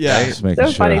other. Yeah. just making So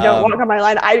sure. funny. Don't walk on my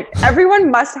line. Everyone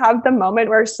must have the moment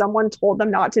where someone told them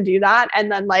not to do that,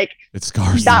 and then like It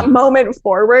scars that them. moment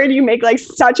forward, you make like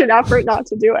such an effort not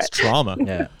to do It's it. trauma.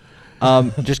 Yeah.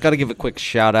 Just got to give a quick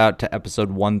shout out to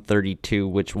episode 132,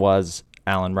 which was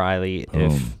Alan Riley. If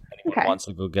anyone Okay. wants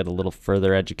to go get a little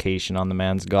further education on the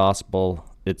man's gospel,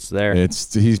 it's there.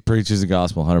 He preaches the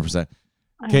gospel 100%.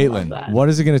 I love Caitlin, that. what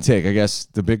is it going to take? I guess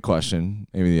the big question,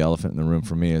 maybe the elephant in the room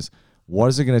for me, is what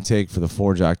is it going to take for the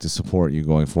Four Jack to support you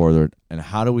going forward, and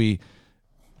how do we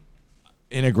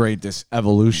integrate this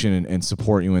evolution and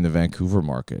support you in the Vancouver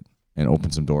market and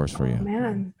open some doors for you?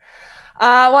 Man.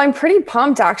 Well, I'm pretty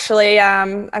pumped actually.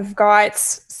 I've got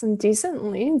some decent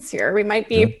leads here. We might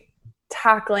be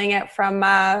tackling it from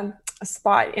a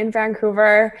spot in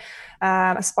Vancouver,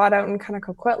 a spot out in kind of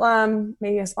Coquitlam,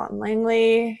 maybe a spot in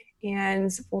Langley, and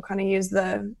we'll kind of use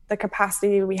the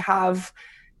capacity we have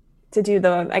to do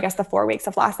the 4 weeks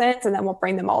of lessons, and then we'll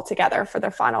bring them all together for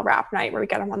their final wrap night where we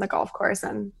get them on the golf course,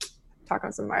 and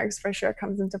tacos and margs for sure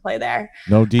comes into play there.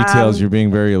 No details. You're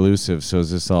being very elusive. So is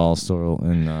this all still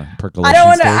in percolation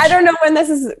I stage? don't know when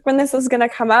this is going to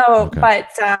come out, Okay. but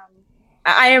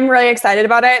I am really excited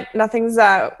about it. Nothing's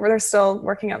they're still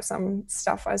working out some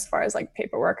stuff as far as like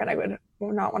paperwork, and I would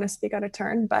not want to speak out of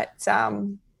turn, but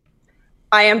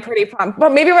I am pretty pumped.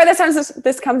 But maybe by the time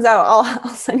this comes out, I'll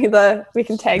send you we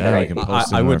can tag the Yeah, we right can people.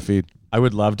 post it I in our would- feed. I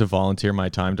would love to volunteer my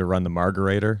time to run the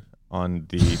margarator on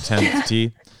the 10th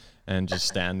tee and just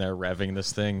stand there revving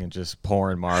this thing and just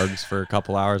pouring margs for a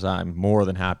couple hours. I'm more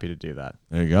than happy to do that.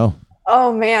 There you go.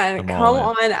 Oh man, I'm come all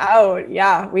on out.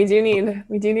 Yeah, we do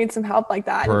need some help like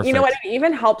that. You know what? Perfect. It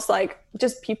even helps like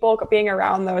just people being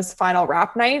around those final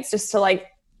wrap nights just to like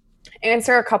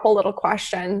answer a couple little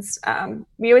questions.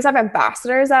 We always have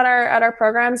ambassadors at our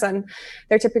programs, and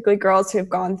they're typically girls who have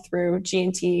gone through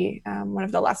G&T, one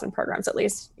of the lesson programs at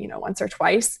least, once or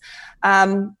twice.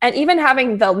 And even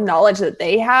having the knowledge that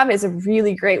they have is a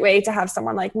really great way to have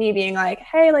someone like me being like,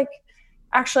 hey, like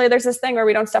actually there's this thing where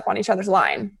we don't step on each other's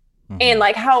line. And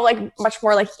like how like much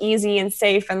more like easy and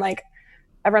safe, and like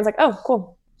everyone's like, oh,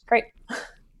 cool, great,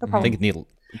 no problem.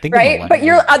 Right, but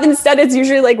instead it's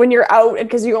usually like when you're out,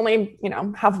 because you only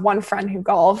have one friend who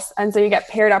golfs, and so you get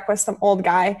paired up with some old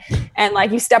guy, and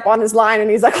like you step on his line, and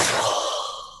he's like,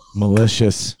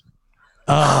 Malicious.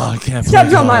 Oh, I can't steps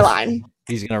play on my golf. line.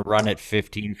 He's going to run it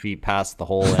 15 feet past the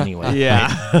hole anyway.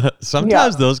 Yeah.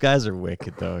 Sometimes Yeah. those guys are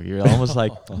wicked, though. You're almost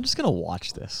like, I'm just going to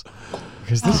watch this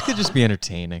because this could just be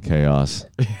entertaining. Chaos.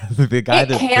 The guy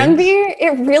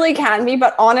It really can be,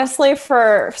 but honestly,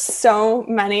 for so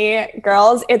many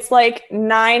girls, it's like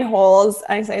 9 holes.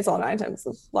 I say it's all 9 times,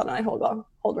 it's a lot of 9-hole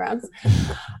rounds.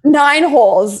 9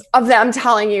 holes of them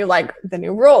telling you like the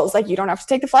new rules, like you don't have to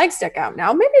take the flag stick out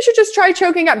now. Maybe you should just try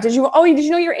choking up. Did you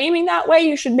know you're aiming that way?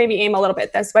 You should maybe aim a little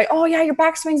bit this way. Oh yeah, your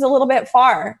backswing's a little bit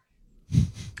far.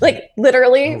 Like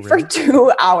literally for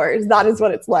 2 hours, that is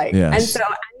what it's like. Yes. And so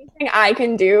anything I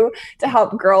can do to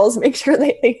help girls make sure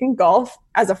they can golf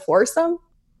as a foursome,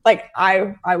 like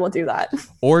I will do that.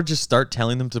 Or just start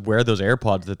telling them to wear those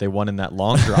AirPods that they won in that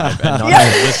long drive and not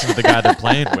even listen to the guy they're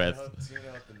playing with.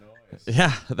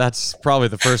 Yeah, that's probably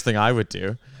the first thing I would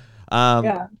do.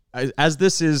 As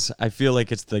this is, I feel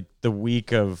like it's the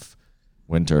week of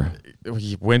winter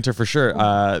for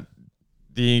sure.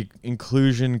 The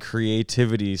inclusion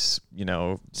creativity,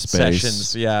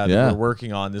 sessions, that we're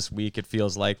working on this week. It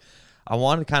feels like I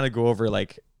want to kind of go over,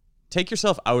 like, take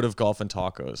yourself out of golf and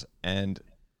tacos, and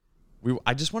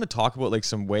I just want to talk about like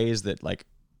some ways that like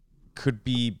could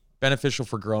be beneficial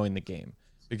for growing the game,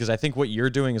 because I think what you're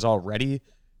doing is already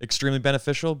extremely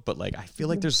beneficial, but like I feel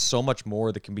like there's so much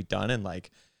more that can be done. And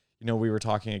like, we were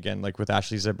talking again like with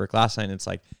Ashley Zibrick last night, and it's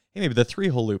like, hey, maybe the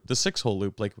 3-hole loop, the 6-hole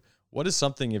loop, like what is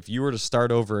something, if you were to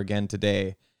start over again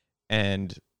today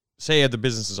and say the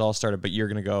business is all started, but you're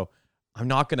going to go, I'm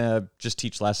not going to just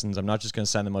teach lessons, I'm not just going to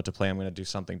send them out to play, I'm going to do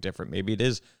something different. Maybe it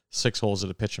is 6 holes at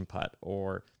a pitch and putt,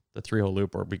 or the 3-hole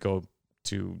loop, or we go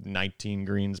to 19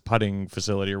 greens putting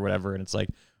facility or whatever. And it's like,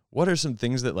 what are some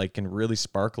things that like can really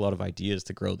spark a lot of ideas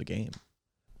to grow the game?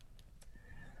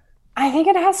 I think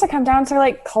it has to come down to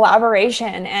like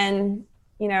collaboration. And,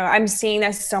 I'm seeing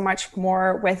this so much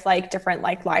more with like different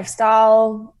like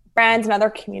lifestyle brands and other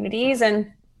communities,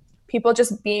 and people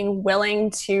just being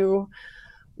willing to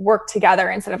work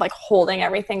together instead of like holding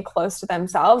everything close to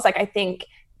themselves. Like, I think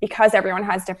because everyone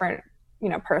has different,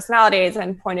 personalities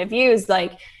and point of views,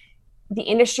 like the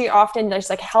industry often just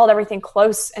like held everything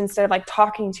close instead of like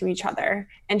talking to each other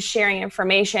and sharing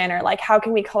information, or like, how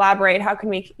can we collaborate? How can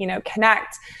we,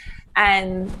 connect?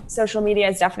 And social media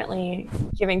is definitely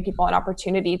giving people an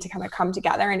opportunity to kind of come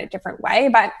together in a different way.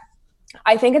 But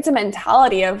I think it's a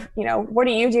mentality of, what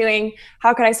are you doing?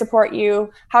 How can I support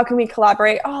you? How can we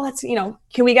collaborate? Oh, let's,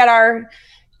 can we get our,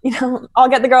 I'll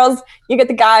get the girls, you get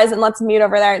the guys, and let's meet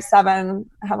over there at 7,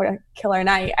 have a killer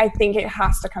night. I think it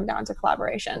has to come down to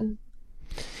collaboration.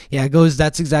 Yeah,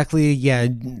 that's exactly,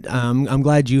 I'm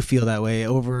glad you feel that way.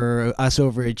 Over at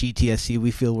GTSC,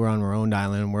 we feel we're on our own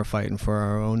island and we're fighting for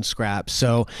our own scraps.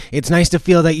 So it's nice to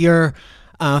feel that you're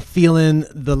feeling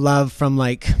the love from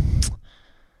like,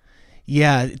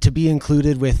 to be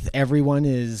included with everyone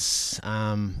is,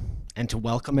 and to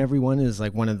welcome everyone is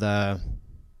like one of the,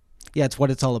 it's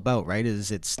what it's all about, right?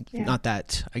 It's not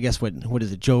that, I guess, what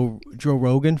is it, Joe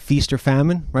Rogan, feast or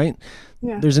famine, right?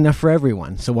 Yeah. There's enough for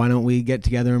everyone. So why don't we get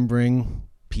together and bring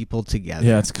people together?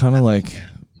 Yeah, it's kind of like,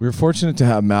 we were fortunate to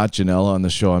have Matt Janella on the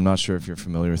show. I'm not sure if you're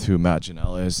familiar with who Matt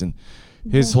Janella is, and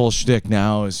his whole shtick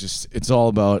now is just, it's all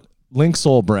about, Link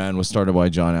Soul brand was started by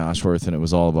John Ashworth, and it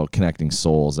was all about connecting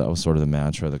souls. That was sort of the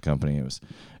mantra of the company.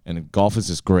 And golf is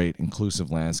this great inclusive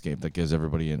landscape that gives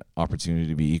everybody an opportunity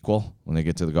to be equal when they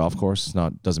get to the golf course.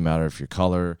 Doesn't matter if you're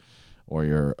color or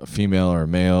you're a female or a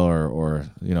male or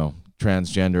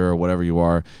transgender or whatever you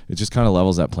are. It just kind of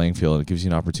levels that playing field. It gives you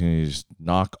an opportunity to just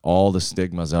knock all the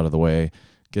stigmas out of the way,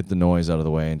 get the noise out of the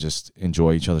way, and just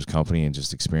enjoy each other's company and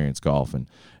just experience golf. And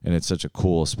it's such a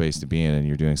cool space to be in, and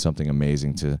you're doing something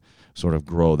amazing to sort of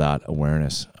grow that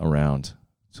awareness around,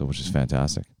 so which is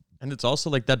fantastic. And it's also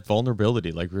like that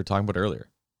vulnerability, like we were talking about earlier.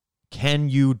 Can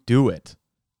you do it?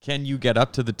 Can you get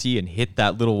up to the tee and hit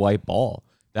that little white ball?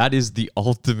 That is the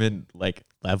ultimate like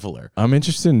leveler. I'm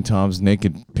interested in Tom's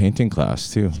naked painting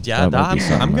class too. Yeah,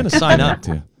 I'm going to sign up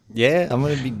too. Yeah, I'm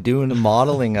going to be doing the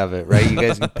modeling of it, right? You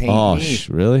guys can paint me.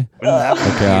 Really?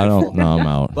 Okay, I don't know. I'm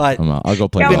out. I'll go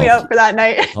play golf. Count me out for that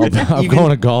night. I'm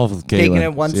going to golf with Caitlin. Taking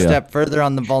it one step further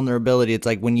on the vulnerability, it's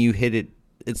like when you hit it,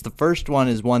 it's the first one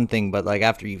is one thing, but like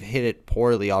after you've hit it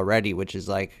poorly already, which is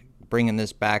like bringing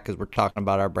this back because we're talking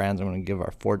about our brands. I'm going to give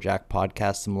our 4Jack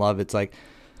podcast some love. It's like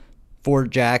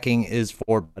 4Jacking is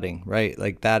 4-putting, right?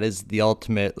 Like that is the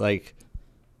ultimate like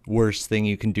worst thing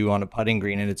you can do on a putting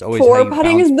green, and it's always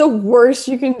 4-putting is the worst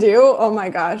you can do. Oh my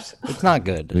gosh, it's not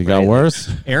good. You got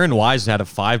worse. Aaron Wise had a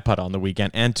 5-putt on the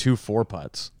weekend and 2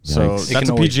 4-putts. So that's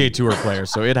a PGA Tour player.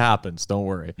 So it happens. Don't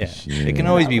worry. Yeah, it can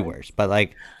always be worse, but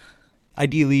like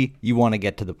ideally you want to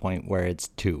get to the point where it's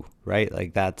 2, right?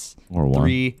 Like that's or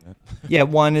 3. Yeah,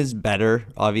 1 is better,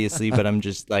 obviously, but I'm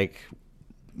just like,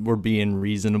 we're being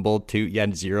reasonable. 2,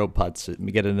 0 putts.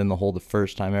 We get it in the hole the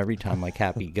first time, every time, like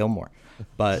Happy Gilmore.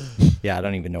 But yeah, I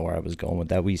don't even know where I was going with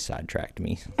that. We sidetracked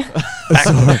me. Back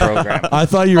to the program. I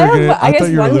thought you were going to. I guess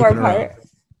one more part.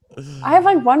 I have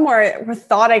like one more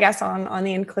thought, I guess, on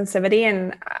the inclusivity,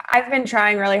 and I've been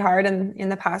trying really hard in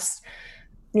the past,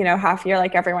 half year,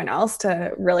 like everyone else,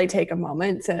 to really take a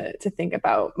moment to think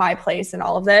about my place in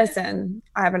all of this. And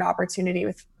I have an opportunity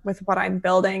with what I'm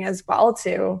building as well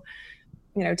to,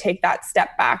 take that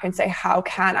step back and say, how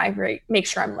can I make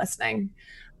sure I'm listening?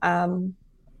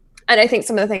 And I think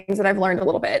some of the things that I've learned a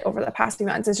little bit over the past few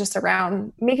months is just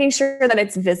around making sure that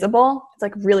it's visible. It's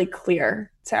like really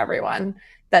clear to everyone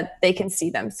that they can see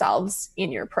themselves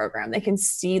in your program. They can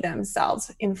see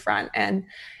themselves in front. And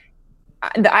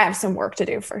I have some work to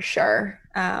do for sure.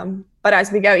 But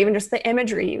as we go, even just the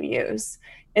imagery you use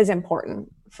is important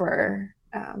for,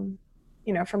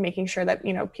 for making sure that,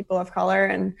 people of color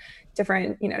and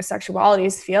different,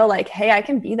 sexualities feel like, hey, I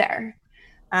can be there.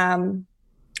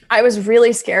 I was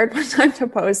really scared one time to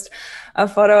post a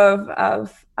photo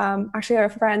of actually our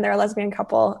friend, they're a lesbian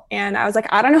couple. And I was like,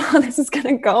 I don't know how this is going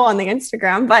to go on the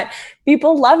Instagram, but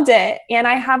people loved it. And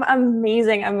I have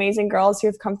amazing, amazing girls who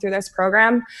have come through this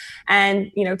program and,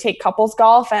 take couples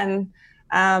golf. And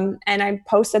I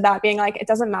posted that being like, it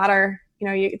doesn't matter.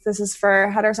 This is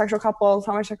for heterosexual couples,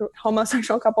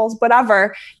 homosexual couples,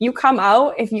 whatever. You come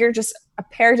out, if you're just a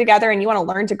pair together and you want to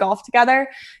learn to golf together,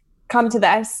 come to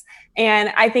this.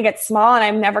 And I think it's small and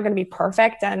I'm never going to be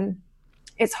perfect. And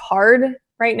it's hard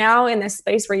right now in this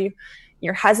space where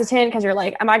you're hesitant because you're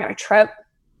like, am I going to trip?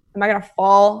 Am I going to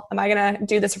fall? Am I going to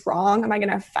do this wrong? Am I going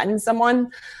to offend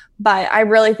someone? But I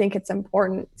really think it's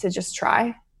important to just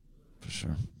try. For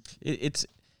sure.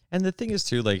 And the thing is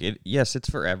too, like, yes, it's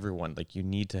for everyone. Like, you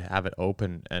need to have it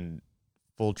open and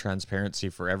full transparency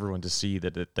for everyone to see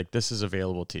that this is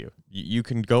available to you. You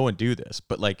can go and do this,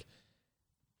 but like,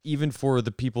 even for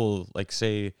the people, like,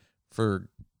 say, for,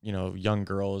 young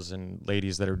girls and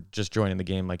ladies that are just joining the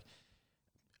game, like,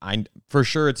 for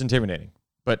sure it's intimidating,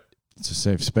 but it's a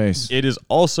safe space. It is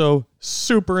also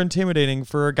super intimidating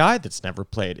for a guy that's never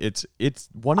played. It's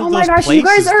one of those my gosh, places you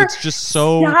guys are that's just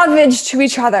so savage to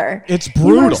each other. It's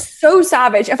brutal. You are so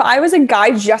savage. If I was a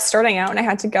guy just starting out and I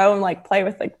had to go and like play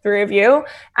with like three of you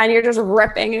and you're just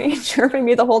ripping and chirping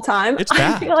me the whole time, it's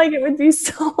bad. I feel like it would be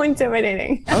so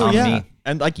intimidating. Oh yeah.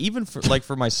 And like, even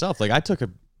for myself, like, I took a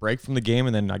break from the game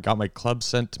and then I got my club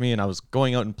sent to me and I was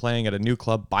going out and playing at a new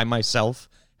club by myself.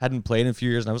 Hadn't played in a few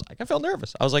years, and I was like, I felt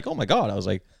nervous. I was like, oh my God. I was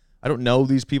like, I don't know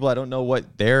these people. I don't know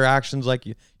what their actions like.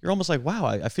 You're almost like, wow,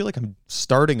 I feel like I'm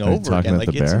starting over again.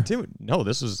 Like, it's intimidating. No,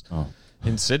 this is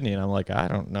in Sydney, and I'm like, I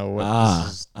don't know what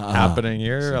this is happening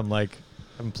here. I'm like,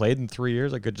 I haven't played in 3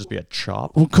 years. I could just be a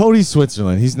chop. Well, Cody's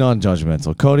Switzerland. He's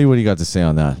non-judgmental. Cody, what do you got to say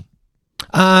on that?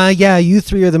 Yeah, you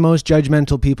three are the most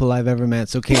judgmental people I've ever met.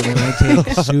 So, Caitlin, I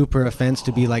take super offense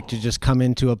to be like to just come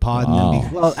into a pod and then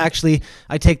be, well, actually,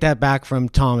 I take that back from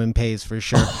Tom and Pays for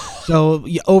sure. So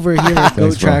over here at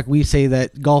Goat Track, we say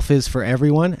that golf is for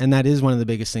everyone, and that is one of the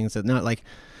biggest things. That not like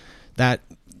that.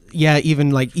 Yeah,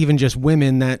 even just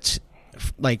women that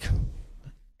like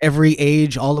every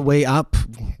age all the way up,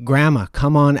 grandma,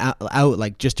 come on out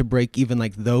like just to break even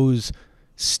like those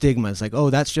stigmas, like, oh,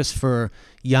 that's just for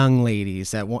young ladies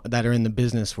that are in the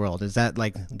business world. Is that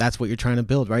like, that's what you're trying to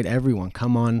build, right? Everyone,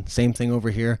 come on. Same thing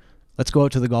over here. Let's go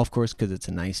out to the golf course because it's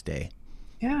a nice day.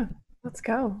 Yeah, let's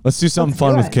go. Let's do something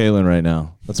fun with Kaylin right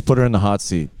now. Let's put her in the hot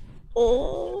seat.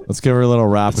 Let's give her a little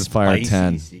rapid fire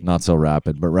 10. Not so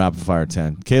rapid, but rapid fire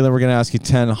 10. Kaylin, we're going to ask you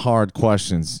 10 hard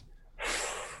questions.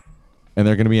 And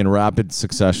they're going to be in rapid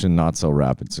succession, not so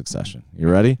rapid succession. You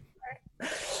ready?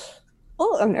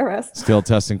 Oh, I'm nervous. Skill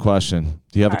testing question.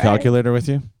 Do you have a calculator with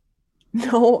you?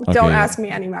 No, okay. Don't ask me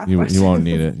any math questions. You won't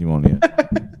need it. You won't need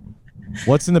it.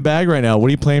 What's in the bag right now? What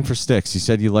are you playing for sticks? You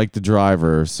said you like the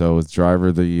driver. So is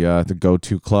driver the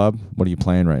go-to club? What are you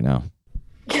playing right now?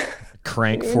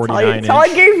 Crank 49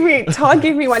 Todd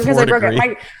gave me one because I broke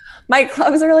it. My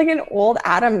clubs are like an old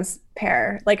Adams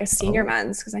pair, like a senior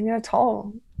men's, because I need a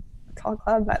tall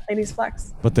club at Ladies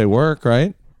Flex. But they work,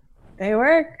 right? They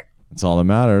work. That's all that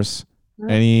matters.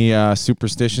 Any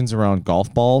superstitions around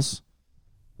golf balls?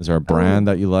 Is there a brand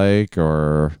that you like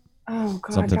or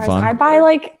something guys, fun? I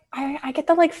buy I get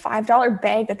the like $5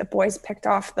 bag that the boys picked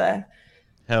off the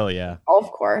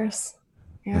golf course.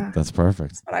 Yeah, that's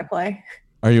perfect. That's what I play.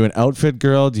 Are you an outfit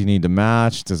girl? Do you need to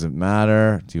match? Does it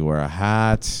matter? Do you wear a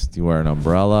hat? Do you wear an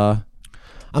umbrella?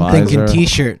 Thinking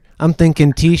t-shirt. I'm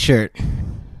thinking t-shirt.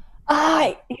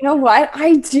 You know what?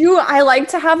 I do. I like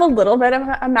to have a little bit of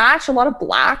a match, a lot of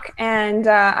black, and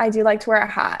I do like to wear a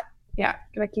hat. Yeah,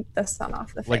 gonna keep the sun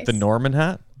off the face. Like the Norman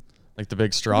hat? Like the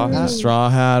big straw hat? The straw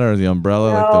hat or the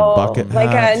umbrella, like the bucket hat?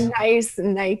 Like a nice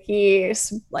Nike,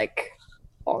 like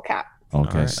ball cap.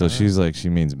 Okay, so she's like, she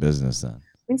means business then.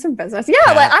 Means some business.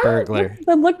 Yeah, like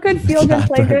I look good, feel good,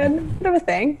 play good, bit of a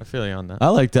thing. I feel you on that. I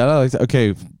like that.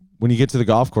 Okay, when you get to the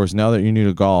golf course, now that you're new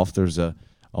to golf, there's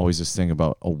always this thing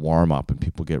about a warm-up, and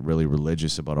people get really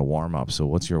religious about a warm-up. So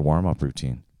what's your warm-up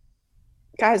routine?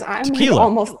 Guys, I'm like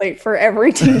almost late for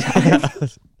every tee time.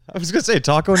 I was gonna say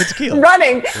taco and a tequila.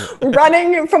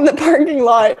 running from the parking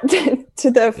lot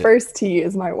to the first tee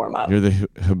is my warm up. You're the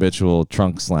habitual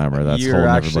trunk slammer. That's holding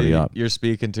everybody up. You're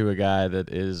speaking to a guy that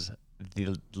is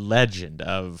the legend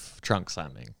of trunk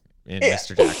slamming in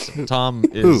Mr. Jackson. Tom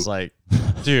is like,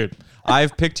 dude,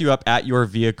 I've picked you up at your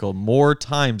vehicle more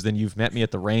times than you've met me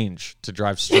at the range to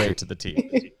drive straight to the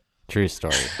tee. True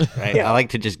story, right? I like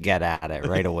to just get at it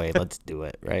right away. Let's do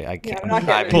it, right? I can't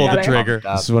pull the trigger.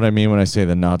 This is what I mean when I say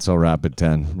the not so rapid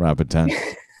 10. Rapid 10.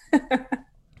 All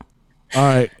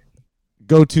right.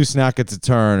 Go-to snack at the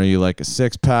turn. Are you like a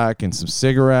 6-pack and some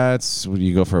cigarettes? Would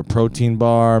you go for a protein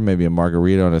bar, maybe a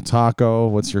margarita and a taco?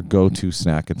 What's your go-to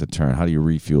snack at the turn? How do you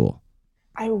refuel?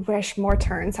 I wish more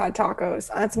turns had tacos.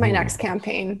 That's my next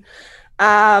campaign.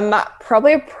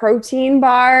 Probably a protein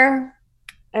bar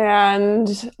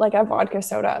and like a vodka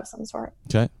soda of some sort.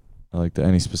 Okay. I like that.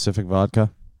 Any specific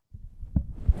vodka?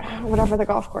 Whatever the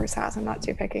golf course has. I'm not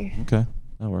too picky. Okay.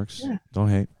 That works. Yeah. Don't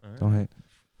hate. Don't hate.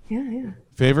 Yeah.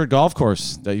 Favorite golf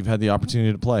course that you've had the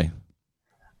opportunity to play?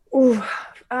 Ooh,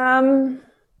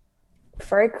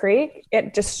 Furry Creek.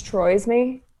 It destroys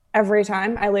me every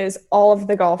time. I lose all of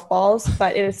the golf balls,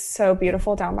 but it is so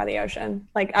beautiful down by the ocean.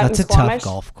 Like out That's in a Squamish. tough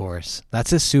golf course.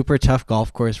 That's a super tough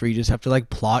golf course where you just have to like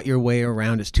plot your way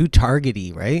around. It's too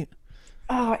targety, right?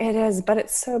 Oh, it is, but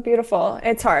it's so beautiful.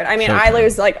 It's hard. I mean, I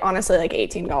lose like honestly like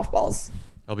 18 golf balls.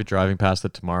 I'll be driving past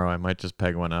it tomorrow. I might just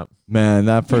peg one up. Man,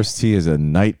 that first tee is a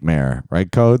nightmare,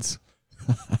 right, Codes?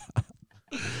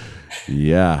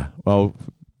 Yeah. Well,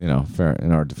 you know, fair.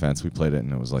 In our defense, we played it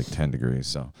and it was like 10 degrees,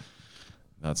 so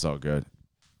that's all good.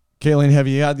 Kayleen, have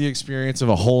you had the experience of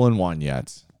a hole-in-one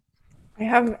yet? I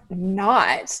have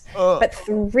not, but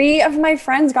 3 of my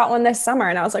friends got one this summer,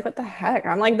 and I was like, what the heck?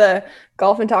 I'm like the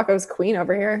golf and tacos queen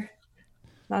over here.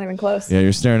 Not even close. Yeah,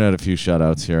 you're staring at a few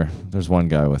shutouts here. There's one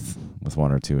guy with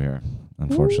 1 or 2 here,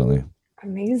 unfortunately. Ooh,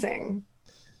 amazing.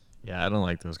 Yeah, I don't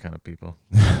like those kind of people.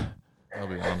 I'll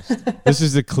be honest. This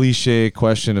is the cliche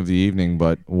question of the evening,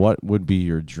 but what would be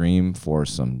your dream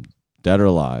foursome, dead or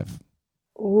alive?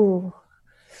 Ooh,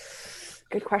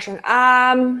 good question.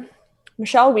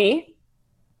 Michelle Wee.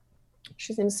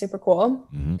 She seems super cool.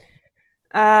 Mm-hmm.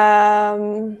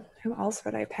 Who else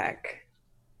would I pick?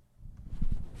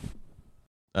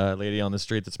 Lady on the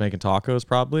street that's making tacos,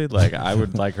 probably. Like, I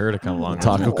would like her to come along.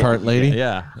 Taco cart lady?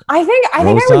 Yeah. I think I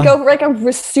would go for like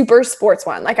a super sports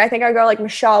one. Like, I think I'd go like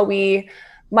Michelle Wee,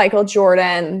 Michael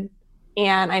Jordan,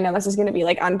 and I know this is going to be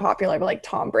like unpopular, but like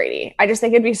Tom Brady. I just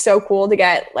think it'd be so cool to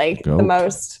get like the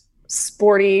most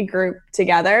sporty group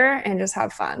together and just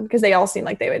have fun, because they all seem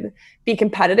like they would be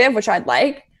competitive, which I'd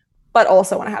like, but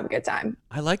also want to have a good time.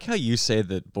 I like how you say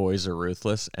that boys are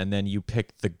ruthless, and then you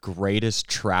pick the greatest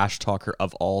trash talker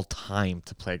of all time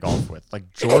to play golf with.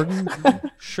 Like Jordan,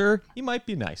 sure, he might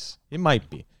be nice. He might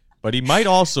be. But he might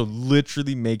also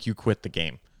literally make you quit the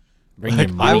game.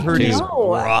 I've heard he's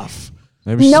rough.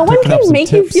 No one can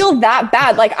make you feel that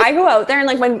bad. Like, I go out there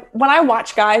and like when I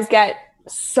watch guys get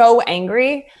so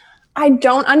angry, I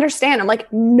don't understand. I'm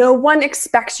like, no one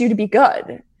expects you to be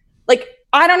good. Like,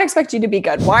 I don't expect you to be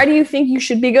good. Why do you think you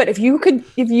should be good? If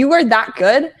you are that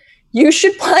good, you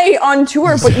should play on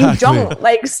tour, but you don't.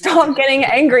 Like, stop getting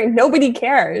angry. Nobody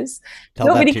cares.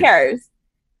 Nobody cares.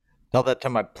 Tell that to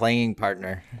my playing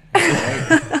partner.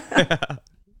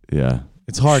 Yeah.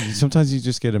 It's hard. Sometimes you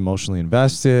just get emotionally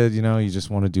invested. You know, you just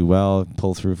want to do well,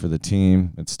 pull through for the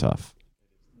team. It's tough.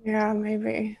 Yeah,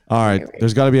 maybe. All right.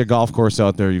 There's got to be a golf course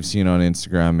out there you've seen on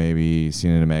Instagram, maybe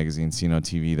seen in a magazine, seen on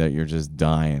TV that you're just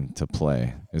dying to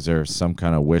play. Is there some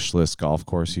kind of wish list golf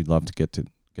course you'd love to get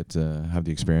to have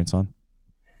the experience on?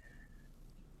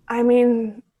 I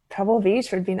mean, Pebble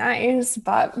Beach would be nice,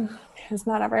 but it's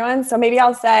not everyone. So maybe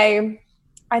I'll say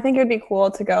I think it would be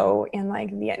cool to go in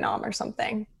like Vietnam or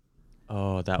something.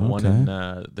 Oh, that one in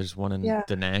there's one in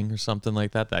Da Nang or something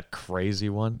like that. That crazy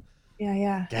one.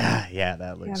 Yeah,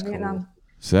 that looks cool.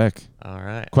 Sick. All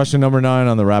right. Question number 9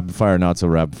 on the rapid fire, not so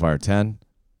rapid fire 10.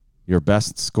 Your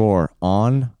best score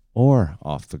on or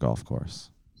off the golf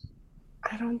course?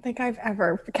 I don't think I've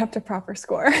ever kept a proper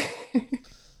score.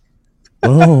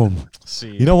 Boom.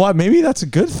 See, you know what? Maybe that's a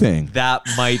good thing. That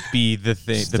might be the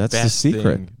thing. That's the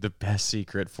secret. The best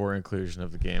secret for inclusion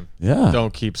of the game. Yeah.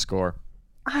 Don't keep score.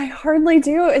 I hardly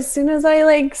do. As soon as I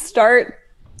like start,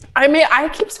 I mean, I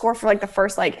keep score for like the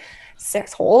first like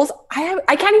 6 holes.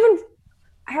 I can't even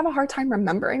I have a hard time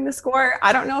remembering the score.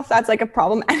 I don't know if that's like a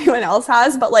problem anyone else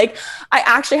has, but like I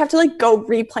actually have to like go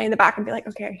replay in the back and be like,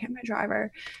 okay, I hit my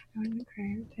driver.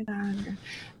 Okay, do that.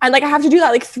 And like I have to do that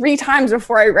like 3 times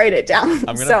before I write it down.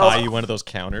 I'm gonna buy you one of those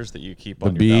counters that you keep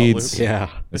on The your belt beads. loop. Yeah.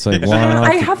 It's like one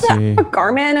I off have the that tee.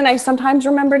 Garmin and I sometimes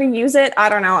remember to use it. I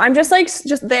don't know. I'm just like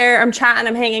just there. I'm chatting.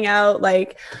 I'm hanging out.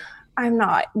 Like I'm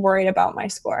not worried about my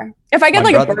score. If I get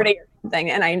My like brother- a birdie or something,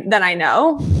 and then I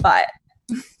know. But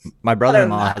My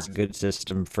brother-in-law that- has a good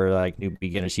system for like new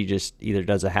beginners. He just either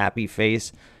does a happy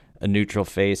face, a neutral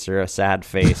face, or a sad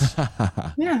face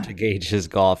yeah, to gauge his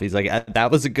golf. He's like, that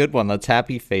was a good one. Let's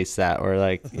happy face that. Or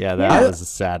like, yeah, that Yeah. was a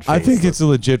sad face. I think it's a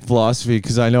legit philosophy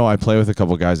because I know I play with a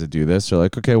couple guys that do this. They're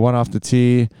like, okay, one off the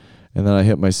tee, and then I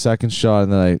hit my second shot,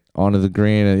 and then I onto the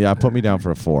green, and yeah, put me down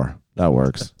for a 4. That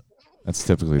works. That's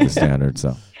typically the standard.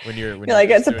 So When you're you're like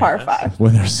it's a doing par that,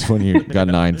 5. when you got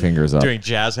 9 fingers up. doing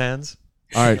jazz hands.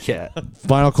 All right, yeah.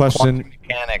 final question.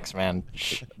 Mechanics, man.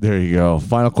 There you go.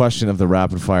 Final question of the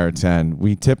rapid fire 10.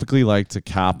 We typically like to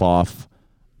cap off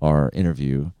our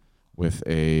interview with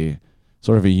a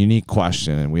sort of a unique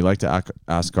question, and we like to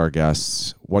ask our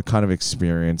guests what kind of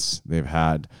experience they've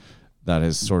had that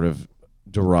is sort of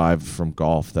derived from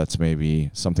golf. That's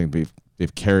maybe something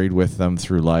they've carried with them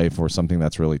through life, or something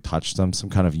that's really touched them. Some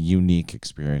kind of unique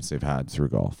experience they've had through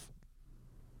golf.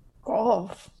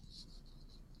 Golf.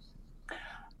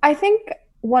 I think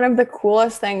one of the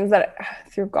coolest things that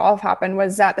through golf happened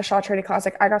was at the Shaw Charity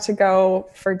Classic. I got to go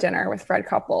for dinner with Fred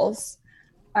Couples.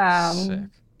 Sick.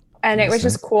 And it was Sick.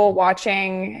 just cool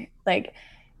watching, like,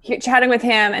 chatting with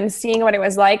him and seeing what it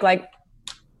was like. Like,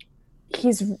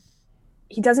 he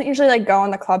doesn't usually like go in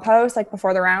the clubhouse like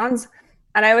before the rounds.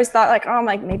 And I always thought like, oh,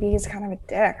 like maybe he's kind of a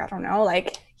dick. I don't know.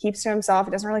 Like, keeps to himself.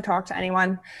 He doesn't really talk to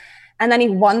anyone. And then he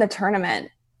won the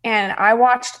tournament. And I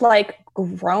watched like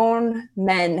grown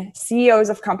men, CEOs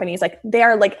of companies, like they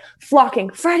are like flocking,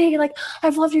 Freddie, like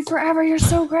I've loved you forever. You're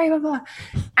so great, blah, blah.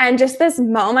 And just this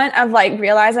moment of like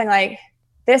realizing like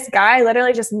this guy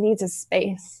literally just needs his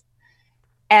space.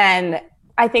 And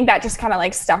I think that just kind of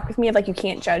like stuck with me of like, you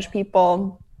can't judge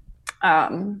people.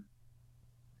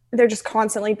 They're just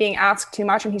constantly being asked too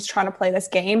much and he's trying to play this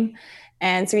game.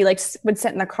 And so he like would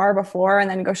sit in the car before and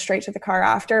then go straight to the car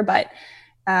after. But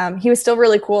he was still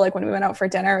really cool. Like when we went out for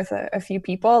dinner with a few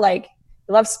people, like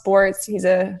he loves sports. He's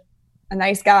a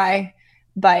nice guy,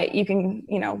 but you can,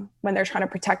 when they're trying to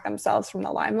protect themselves from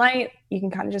the limelight, you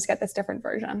can kind of just get this different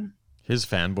version. His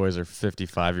fanboys are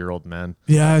 55-year-old men.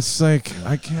 Yeah, it's like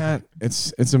I can't.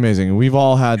 It's amazing. We've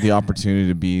all had the opportunity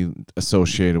to be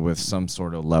associated with some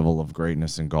sort of level of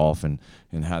greatness in golf and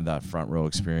had that front row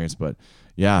experience. But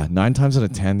yeah, 9 times out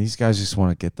of 10, these guys just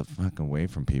want to get the fuck away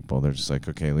from people. They're just like,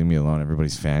 okay, leave me alone.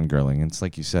 Everybody's fangirling. And it's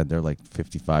like you said, they're like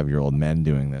 55-year-old men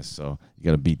doing this. So you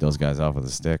got to beat those guys off with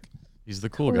a stick. He's the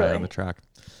cool guy on the track.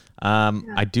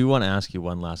 I do want to ask you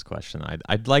one last question.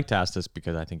 I'd like to ask this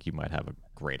because I think you might have a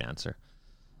great answer.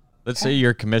 Let's say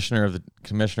you're commissioner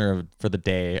for the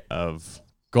day of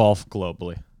golf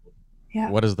globally. Yeah.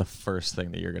 What is the first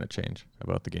thing that you're going to change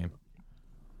about the game?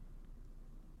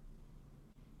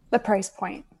 The price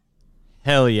point.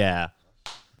 Hell yeah.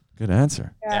 Good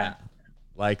answer. Yeah.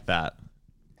 Like that.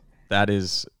 That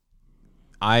is,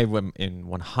 I am in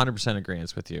 100%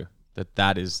 agreement with you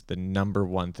that is the number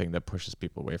one thing that pushes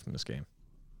people away from this game.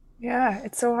 Yeah,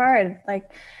 it's so hard.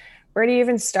 Like, where do you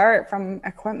even start from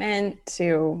equipment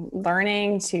to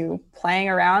learning to playing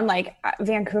around? Like,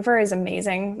 Vancouver is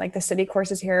amazing. Like, the city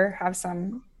courses here have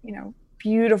some,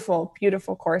 beautiful,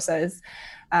 beautiful courses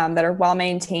that are well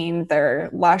maintained. They're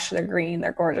lush, they're green,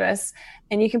 they're gorgeous.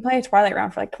 And you can play a twilight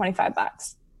round for like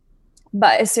 $25.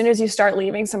 But as soon as you start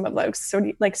leaving some of those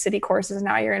city courses,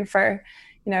 now you're in for,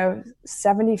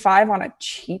 $75 on a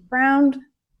cheap round.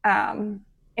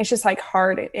 It's just like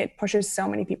hard. It pushes so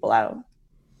many people out.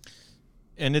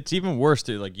 And it's even worse,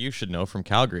 dude. Like, you should know from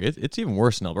Calgary, it's even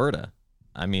worse in Alberta.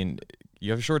 I mean, you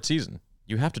have a short season.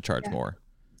 You have to charge more.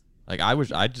 Like,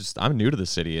 I'm new to the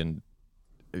city, and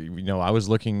I was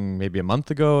looking maybe a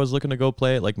month ago. I was looking to go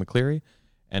play at like McCleary,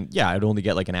 and yeah, I'd only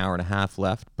get like an hour and a half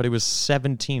left, but it was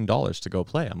 $17 to go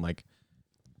play. I'm like,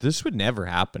 this would never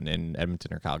happen in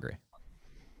Edmonton or Calgary.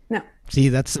 No. See,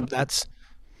 that's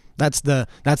the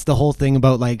whole thing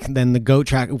about like then the goat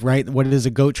track, right? What is a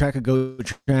goat track? A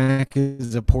goat track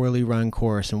is a poorly run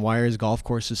course, and why is golf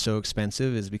courses so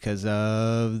expensive? Is because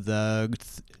of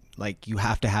like you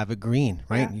have to have a green,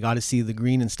 right? Yeah. You got to see the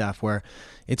green and stuff. Where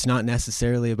it's not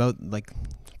necessarily about like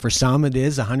for some it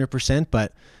is 100%,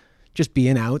 but just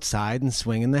being outside and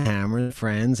swinging the hammer with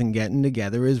friends and getting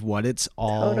together is what it's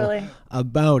all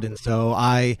about. And so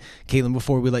Caitlin,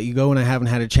 before we let you go, and I haven't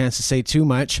had a chance to say too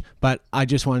much, but I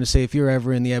just wanted to say, if you're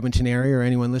ever in the Edmonton area or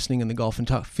anyone listening in the Golf and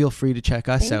Talk, feel free to check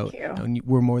us out. And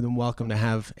we're more than welcome to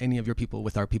have any of your people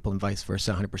with our people and vice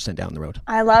versa 100% down the road.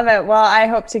 I love it. Well, I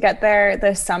hope to get there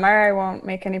this summer. I won't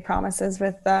make any promises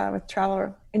with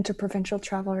travel, interprovincial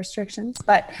travel restrictions,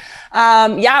 but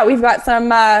we've got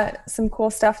some cool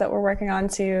stuff that we're working on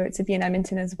to be in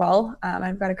Edmonton as well.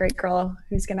 I've got a great girl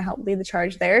who's going to help lead the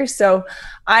charge there. So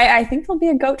I think there'll be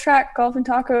a Goat Track Golf and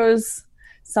Tacos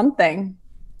something.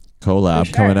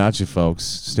 Collab coming at you, folks.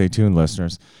 Stay tuned,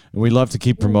 listeners. And we love to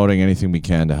keep promoting anything we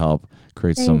can to help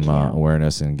create some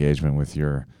awareness and engagement with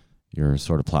your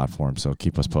sort of platform. So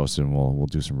keep us posted, and we'll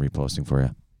do some reposting for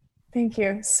you. Thank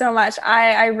you so much.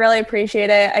 I really appreciate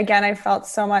it. Again, I felt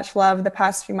so much love the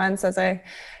past few months as I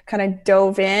kind of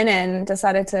dove in and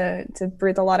decided to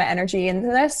breathe a lot of energy into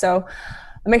this. So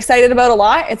I'm excited about a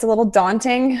lot. It's a little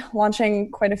daunting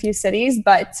launching quite a few cities,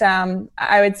 but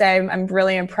I would say I'm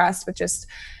really impressed with just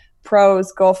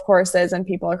pros, golf courses, and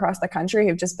people across the country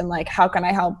who've just been like, how can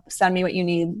I help? Send me what you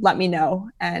need. Let me know.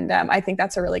 And I think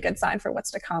that's a really good sign for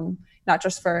what's to come, not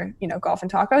just for, Golf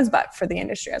and Tacos, but for the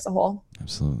industry as a whole.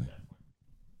 Absolutely.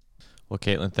 Well,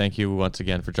 Caitlin, thank you once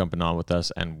again for jumping on with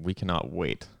us, and we cannot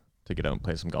wait to get out and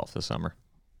play some golf this summer.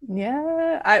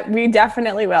 Yeah, we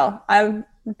definitely will. I'm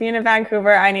being in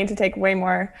Vancouver. I need to take way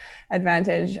more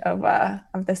advantage of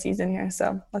the season here.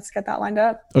 So let's get that lined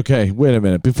up. Okay, wait a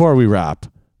minute. Before we wrap,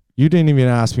 you didn't even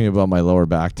ask me about my lower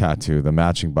back tattoo, the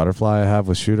matching butterfly I have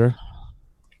with Shooter.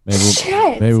 Maybe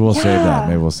we'll save that.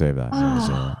 Maybe we'll save that.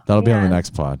 That'll be on the next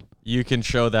pod. You can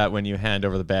show that when you hand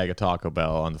over the bag of Taco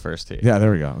Bell on the first tee. Yeah,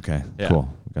 there we go. Okay,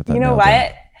 cool. We got that. You know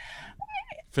what?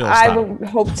 I would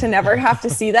hope to never have to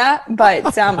see that,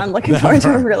 but I'm looking forward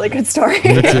to a really good story.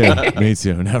 Me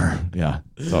too. Never. Yeah,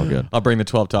 it's all good. I'll bring the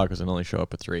 12 tacos and only show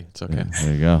up at 3. It's okay. Yeah,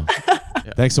 there you go.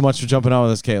 Thanks so much for jumping on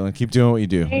with us, Caitlin. Keep doing what you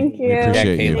do. Thank you. We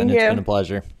appreciate you. Caitlin, it's been a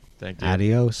pleasure. Thank you.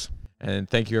 Adios. And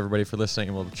thank you, everybody, for listening,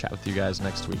 and we'll chat with you guys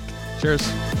next week. Cheers.